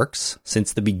character arcs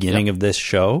since the beginning of this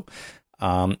show.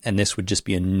 And this would just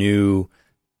be a new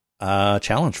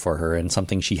challenge for her and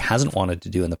something she hasn't wanted to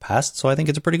do in the past. So I think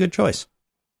it's a pretty good choice.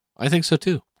 I think so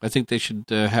too. I think they should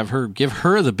give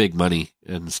her the big money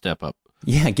and step up.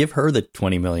 Yeah, give her the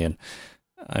 $20 million.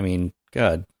 I mean,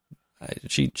 God.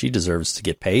 She deserves to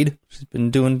get paid. She's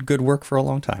been doing good work for a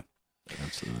long time.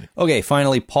 Absolutely. Okay,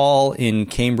 finally, Paul in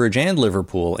Cambridge and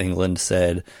Liverpool, England,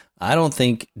 said, I don't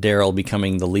think Daryl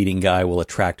becoming the leading guy will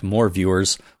attract more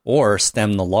viewers or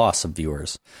stem the loss of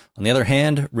viewers. On the other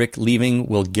hand, Rick leaving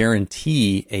will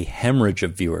guarantee a hemorrhage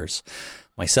of viewers.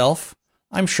 Myself,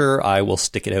 I'm sure I will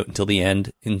stick it out until the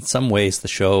end. In some ways, the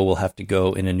show will have to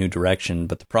go in a new direction,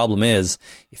 but the problem is,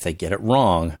 if they get it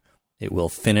wrong, it will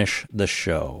finish the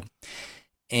show.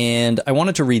 And I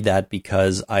wanted to read that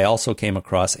because I also came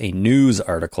across a news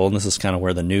article, and this is kind of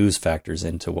where the news factors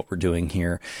into what we're doing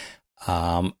here,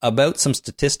 about some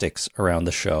statistics around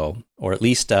the show, or at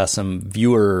least some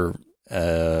viewer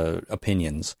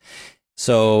opinions.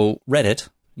 So Reddit,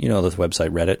 you know this website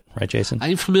Reddit, right, Jason?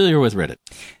 I'm familiar with Reddit.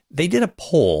 They did a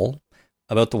poll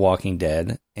about The Walking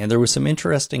Dead, and there was some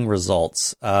interesting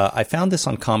results. I found this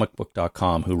on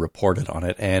comicbook.com, who reported on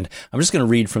it, and I'm just going to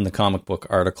read from the comic book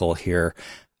article here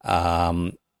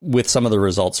with some of the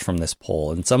results from this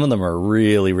poll, and some of them are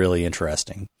really, really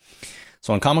interesting.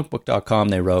 So on comicbook.com,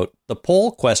 they wrote, the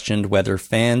poll questioned whether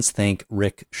fans think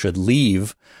Rick should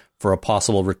leave for a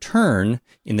possible return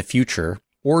in the future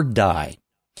or die.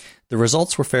 The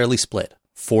results were fairly split.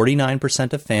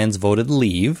 49% of fans voted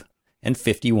leave, and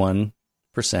 51%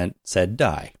 said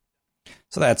die.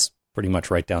 So that's pretty much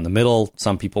right down the middle.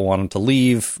 Some people want him to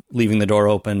leave, leaving the door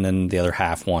open, and the other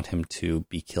half want him to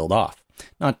be killed off.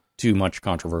 Not too much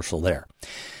controversial there.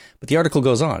 But the article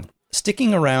goes on.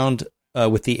 Sticking around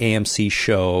with the AMC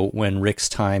show when Rick's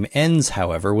time ends,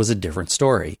 however, was a different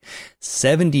story.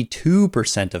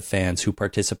 72% of fans who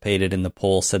participated in the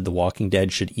poll said The Walking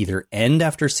Dead should either end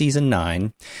after season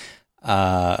 9,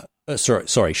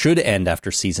 should end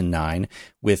after season 9,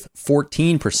 with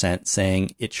 14%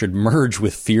 saying it should merge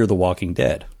with Fear the Walking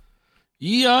Dead.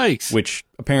 Yikes. Which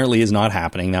apparently is not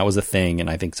happening. That was a thing, and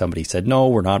I think somebody said, no,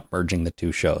 we're not merging the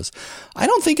two shows. I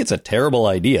don't think it's a terrible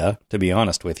idea, to be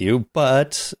honest with you,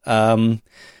 but I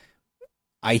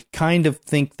kind of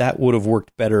think that would have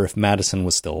worked better if Madison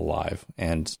was still alive,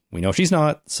 and we know she's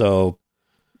not, so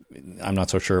I'm not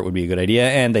so sure it would be a good idea,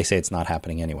 and they say it's not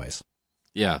happening anyways.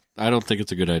 Yeah, I don't think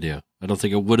it's a good idea. I don't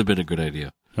think it would have been a good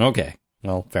idea. Okay,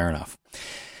 well, fair enough.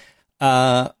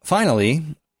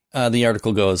 Finally, the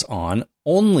article goes on,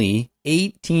 only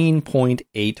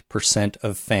 18.8%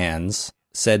 of fans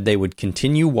said they would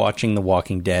continue watching The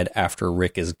Walking Dead after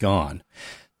Rick is gone.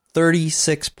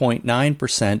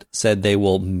 36.9% said they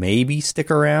will maybe stick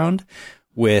around,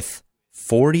 with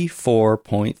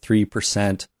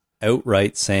 44.3%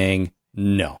 outright saying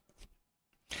no.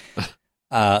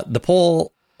 The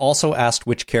poll also asked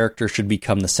which character should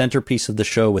become the centerpiece of the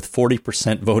show, with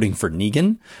 40% voting for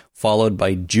Negan, followed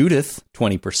by Judith's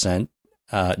 20%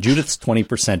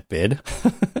 bid,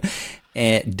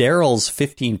 and Daryl's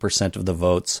 15% of the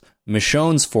votes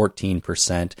Michonne's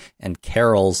 14%, and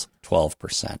Carol's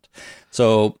 12%.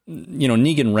 So,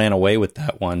 Negan ran away with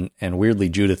that one, and weirdly,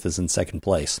 Judith is in second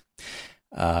place.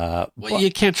 Well,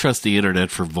 you can't trust the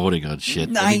internet for voting on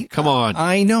shit. I mean, come on.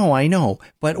 I know.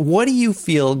 But what do you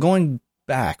feel, going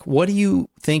back, what do you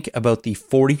think about the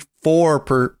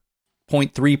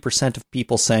 44.3% of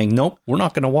people saying, nope, we're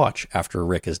not going to watch after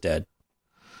Rick is dead?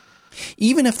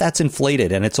 Even if that's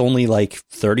inflated and it's only like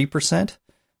 30%,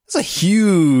 that's a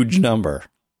huge number.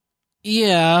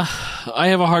 Yeah, I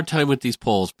have a hard time with these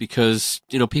polls because,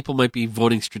 people might be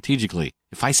voting strategically.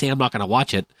 If I say I'm not going to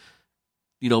watch it,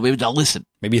 maybe they'll listen.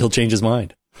 Maybe he'll change his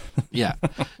mind. Yeah.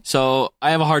 So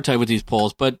I have a hard time with these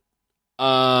polls, but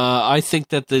I think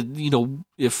that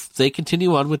if they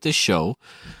continue on with this show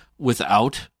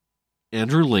without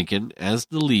Andrew Lincoln as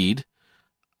the lead,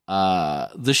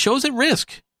 the show's at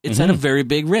risk. It's at a very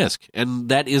big risk, and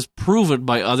that is proven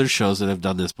by other shows that have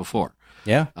done this before.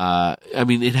 Yeah. I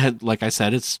mean, it had, like I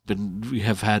said, we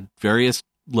have had various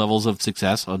levels of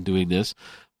success on doing this,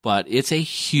 but it's a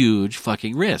huge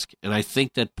fucking risk. And I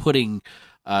think that putting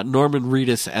Norman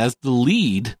Reedus as the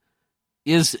lead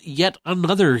is yet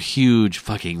another huge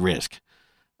fucking risk.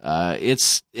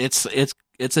 It's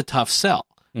a tough sell,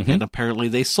 and apparently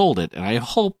they sold it. And I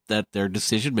hope that their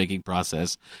decision-making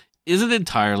process isn't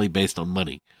entirely based on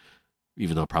money,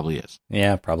 even though it probably is.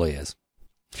 Yeah, it probably is.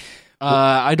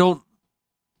 I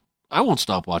won't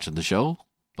stop watching the show,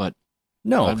 but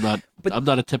no, I'm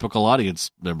not a typical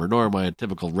audience member, nor am I a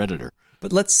typical Redditor.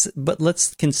 But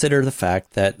let's consider the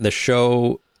fact that the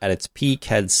show at its peak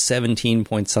had 17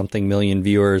 point something million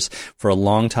viewers. For a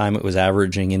long time, it was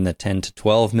averaging in the 10 to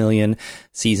 12 million.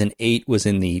 Season 8 was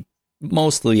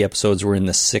most of the episodes were in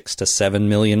the 6 to 7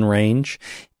 million range.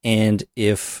 And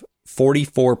if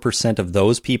 44% of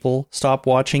those people stop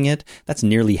watching it, that's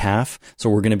nearly half. So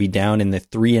we're going to be down in the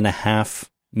 3.5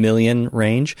 million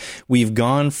range. We've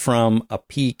gone from a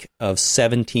peak of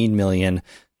 17 million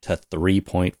to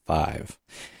 3.5.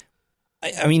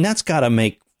 I mean, that's got to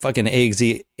make fucking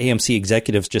AMC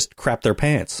executives just crap their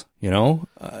pants,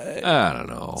 I don't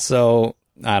know. So,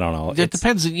 I don't know. It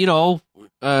depends, it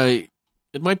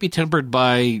might be tempered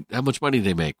by how much money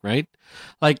they make, right?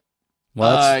 Like,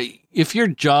 if your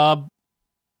job,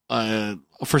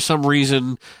 for some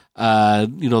reason,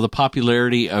 the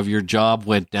popularity of your job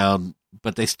went down,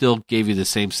 but they still gave you the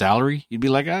same salary, you'd be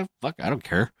like, fuck, I don't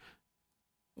care.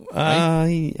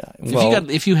 Right?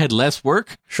 If you had less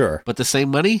work, sure, but the same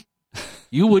money,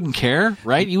 you wouldn't care,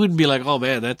 right? You wouldn't be like, oh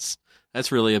man, that's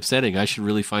really upsetting. I should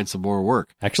really find some more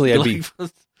work. Actually,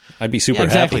 I'd be super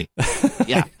happy.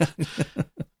 Yeah.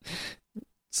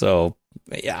 So,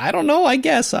 yeah, I don't know, I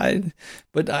guess.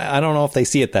 But I don't know if they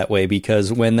see it that way,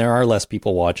 because when there are less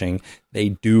people watching, they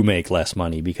do make less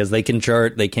money because they can't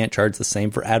charge the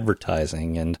same for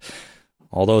advertising and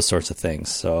all those sorts of things.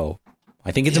 So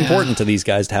I think it's important to these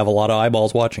guys to have a lot of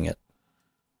eyeballs watching it.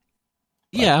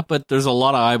 Yeah, but there's a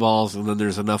lot of eyeballs, and then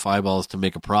there's enough eyeballs to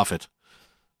make a profit.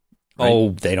 Right?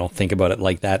 Oh, they don't think about it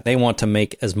like that. They want to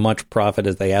make as much profit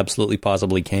as they absolutely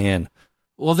possibly can.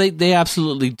 Well, they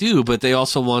absolutely do, but they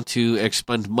also want to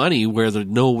expend money where they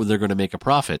know they're going to make a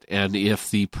profit. And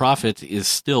if the profit is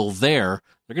still there,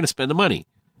 they're going to spend the money.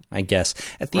 I guess.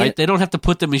 They don't have to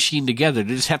put the machine together.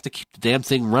 They just have to keep the damn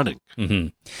thing running. Mm-hmm.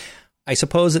 I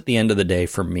suppose at the end of the day,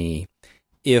 for me,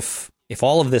 if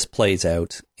all of this plays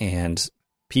out and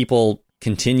people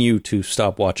continue to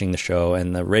stop watching the show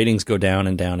and the ratings go down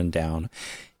and down and down,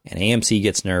 and AMC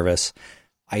gets nervous,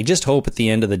 I just hope at the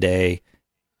end of the day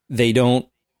they don't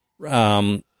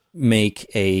make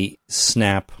a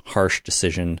snap, harsh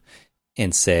decision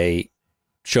and say,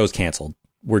 show's canceled.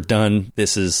 We're done.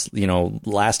 This is,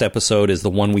 last episode is the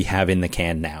one we have in the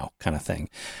can now, kind of thing.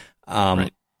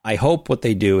 Right. I hope what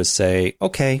they do is say,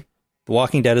 okay, The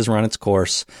Walking Dead has run its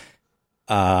course.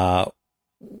 How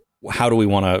do we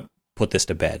want to put this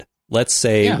to bed? Let's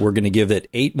say we're going to give it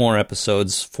 8 more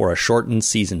episodes for a shortened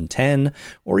season 10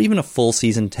 or even a full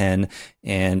season 10.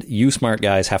 And you smart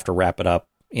guys have to wrap it up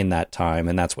in that time.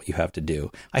 And that's what you have to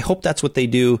do. I hope that's what they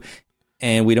do.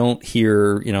 And we don't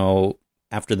hear,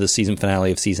 after the season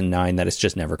finale of season 9, that it's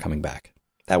just never coming back.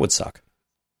 That would suck.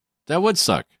 That would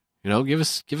suck. Give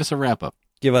us a wrap up.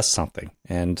 Give us something.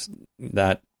 And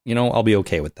that, I'll be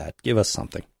okay with that. Give us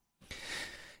something.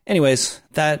 Anyways,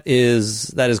 that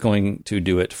is going to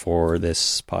do it for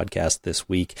this podcast this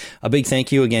week. A big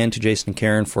thank you again to Jason and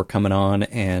Karen for coming on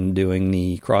and doing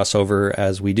the crossover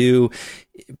as we do.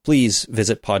 Please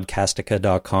visit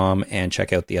podcastica.com and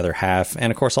check out the other half.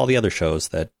 And of course, all the other shows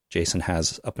that Jason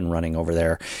has up and running over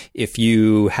there. If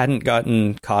you hadn't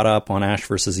gotten caught up on Ash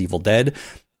vs. Evil Dead,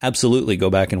 absolutely go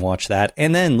back and watch that.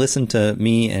 And then listen to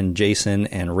me and Jason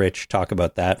and Rich talk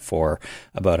about that for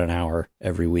about an hour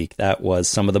every week. That was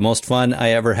some of the most fun I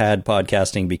ever had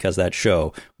podcasting, because that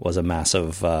show was a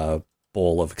massive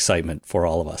bowl of excitement for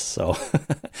all of us. So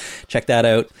check that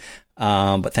out.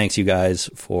 But thanks you guys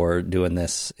for doing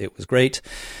this. It was great.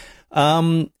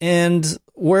 And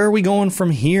where are we going from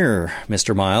here,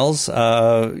 Mr. Miles?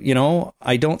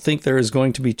 I don't think there is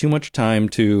going to be too much time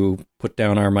to put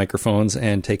down our microphones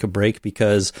and take a break,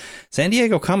 because San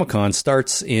Diego Comic-Con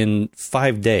starts in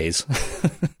 5 days.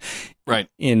 Right.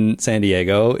 In San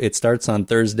Diego. It starts on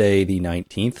Thursday, the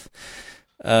 19th.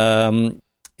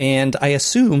 And I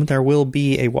assume there will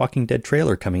be a Walking Dead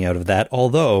trailer coming out of that,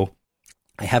 although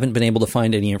I haven't been able to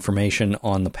find any information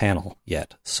on the panel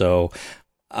yet. So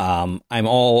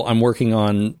I'm working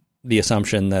on the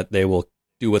assumption that they will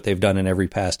do what they've done in every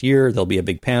past year. There'll be a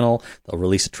big panel. They'll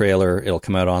release a trailer. It'll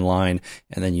come out online,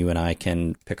 and then you and I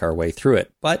can pick our way through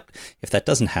it. But if that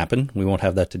doesn't happen, we won't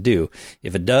have that to do.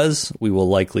 If it does, we will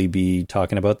likely be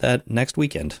talking about that next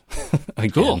weekend.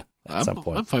 Again, cool. At some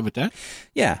point. I'm fine with that.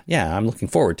 Yeah, I'm looking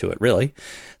forward to it, really.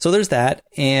 So there's that.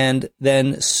 And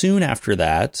then soon after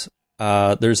that,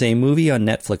 there's a movie on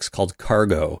Netflix called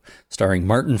Cargo, starring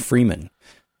Martin Freeman,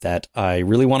 that I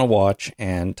really want to watch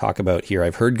and talk about here.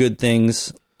 I've heard good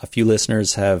things. A few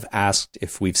listeners have asked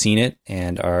if we've seen it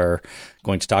and are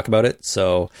going to talk about it.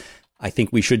 So I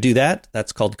think we should do that.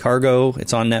 That's called Cargo.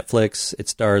 It's on Netflix. It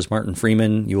stars Martin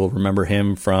Freeman. You will remember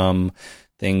him from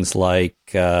things like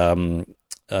Hitchhiker's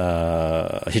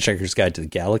Guide to the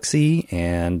Galaxy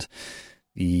and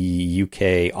the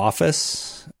UK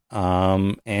Office,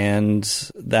 and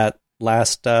that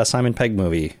last Simon Pegg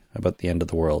movie about the end of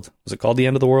the world. Was it called The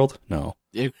End of the World? No.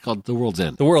 It's called The World's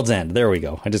End. The World's End. There we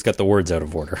go. I just got the words out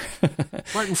of order.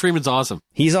 Martin Freeman's awesome.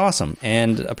 He's awesome.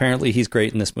 And apparently he's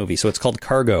great in this movie. So it's called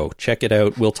Cargo. Check it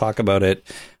out. We'll talk about it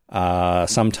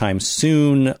sometime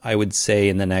soon. I would say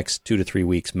in the next 2 to 3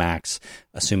 weeks max,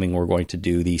 assuming we're going to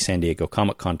do the San Diego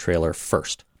Comic-Con trailer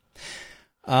first.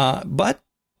 But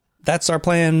that's our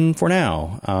plan for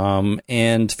now.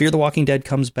 And Fear the Walking Dead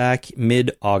comes back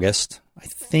mid-August. I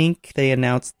think they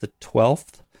announced the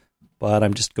 12th, but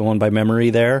I'm just going by memory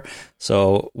there.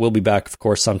 So we'll be back, of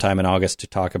course, sometime in August to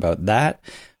talk about that.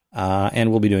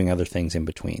 And we'll be doing other things in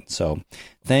between. So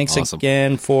thanks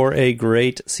again for a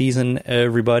great season,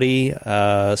 everybody.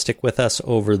 Stick with us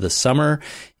over the summer.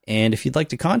 And if you'd like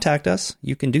to contact us,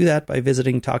 you can do that by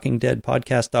visiting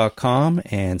TalkingDeadPodcast.com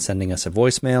and sending us a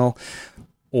voicemail,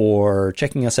 or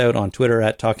checking us out on Twitter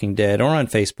at Talking Dead, or on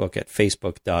Facebook at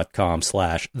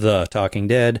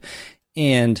facebook.com/TheTalkingDead.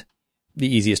 And the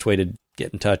easiest way to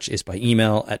get in touch is by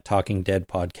email at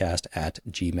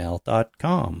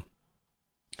talkingdeadpodcast@gmail.com.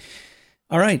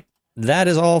 All right. That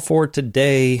is all for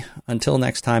today. Until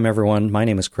next time, everyone, my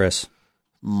name is Chris.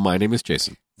 My name is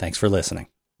Jason. Thanks for listening.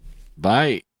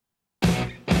 Bye.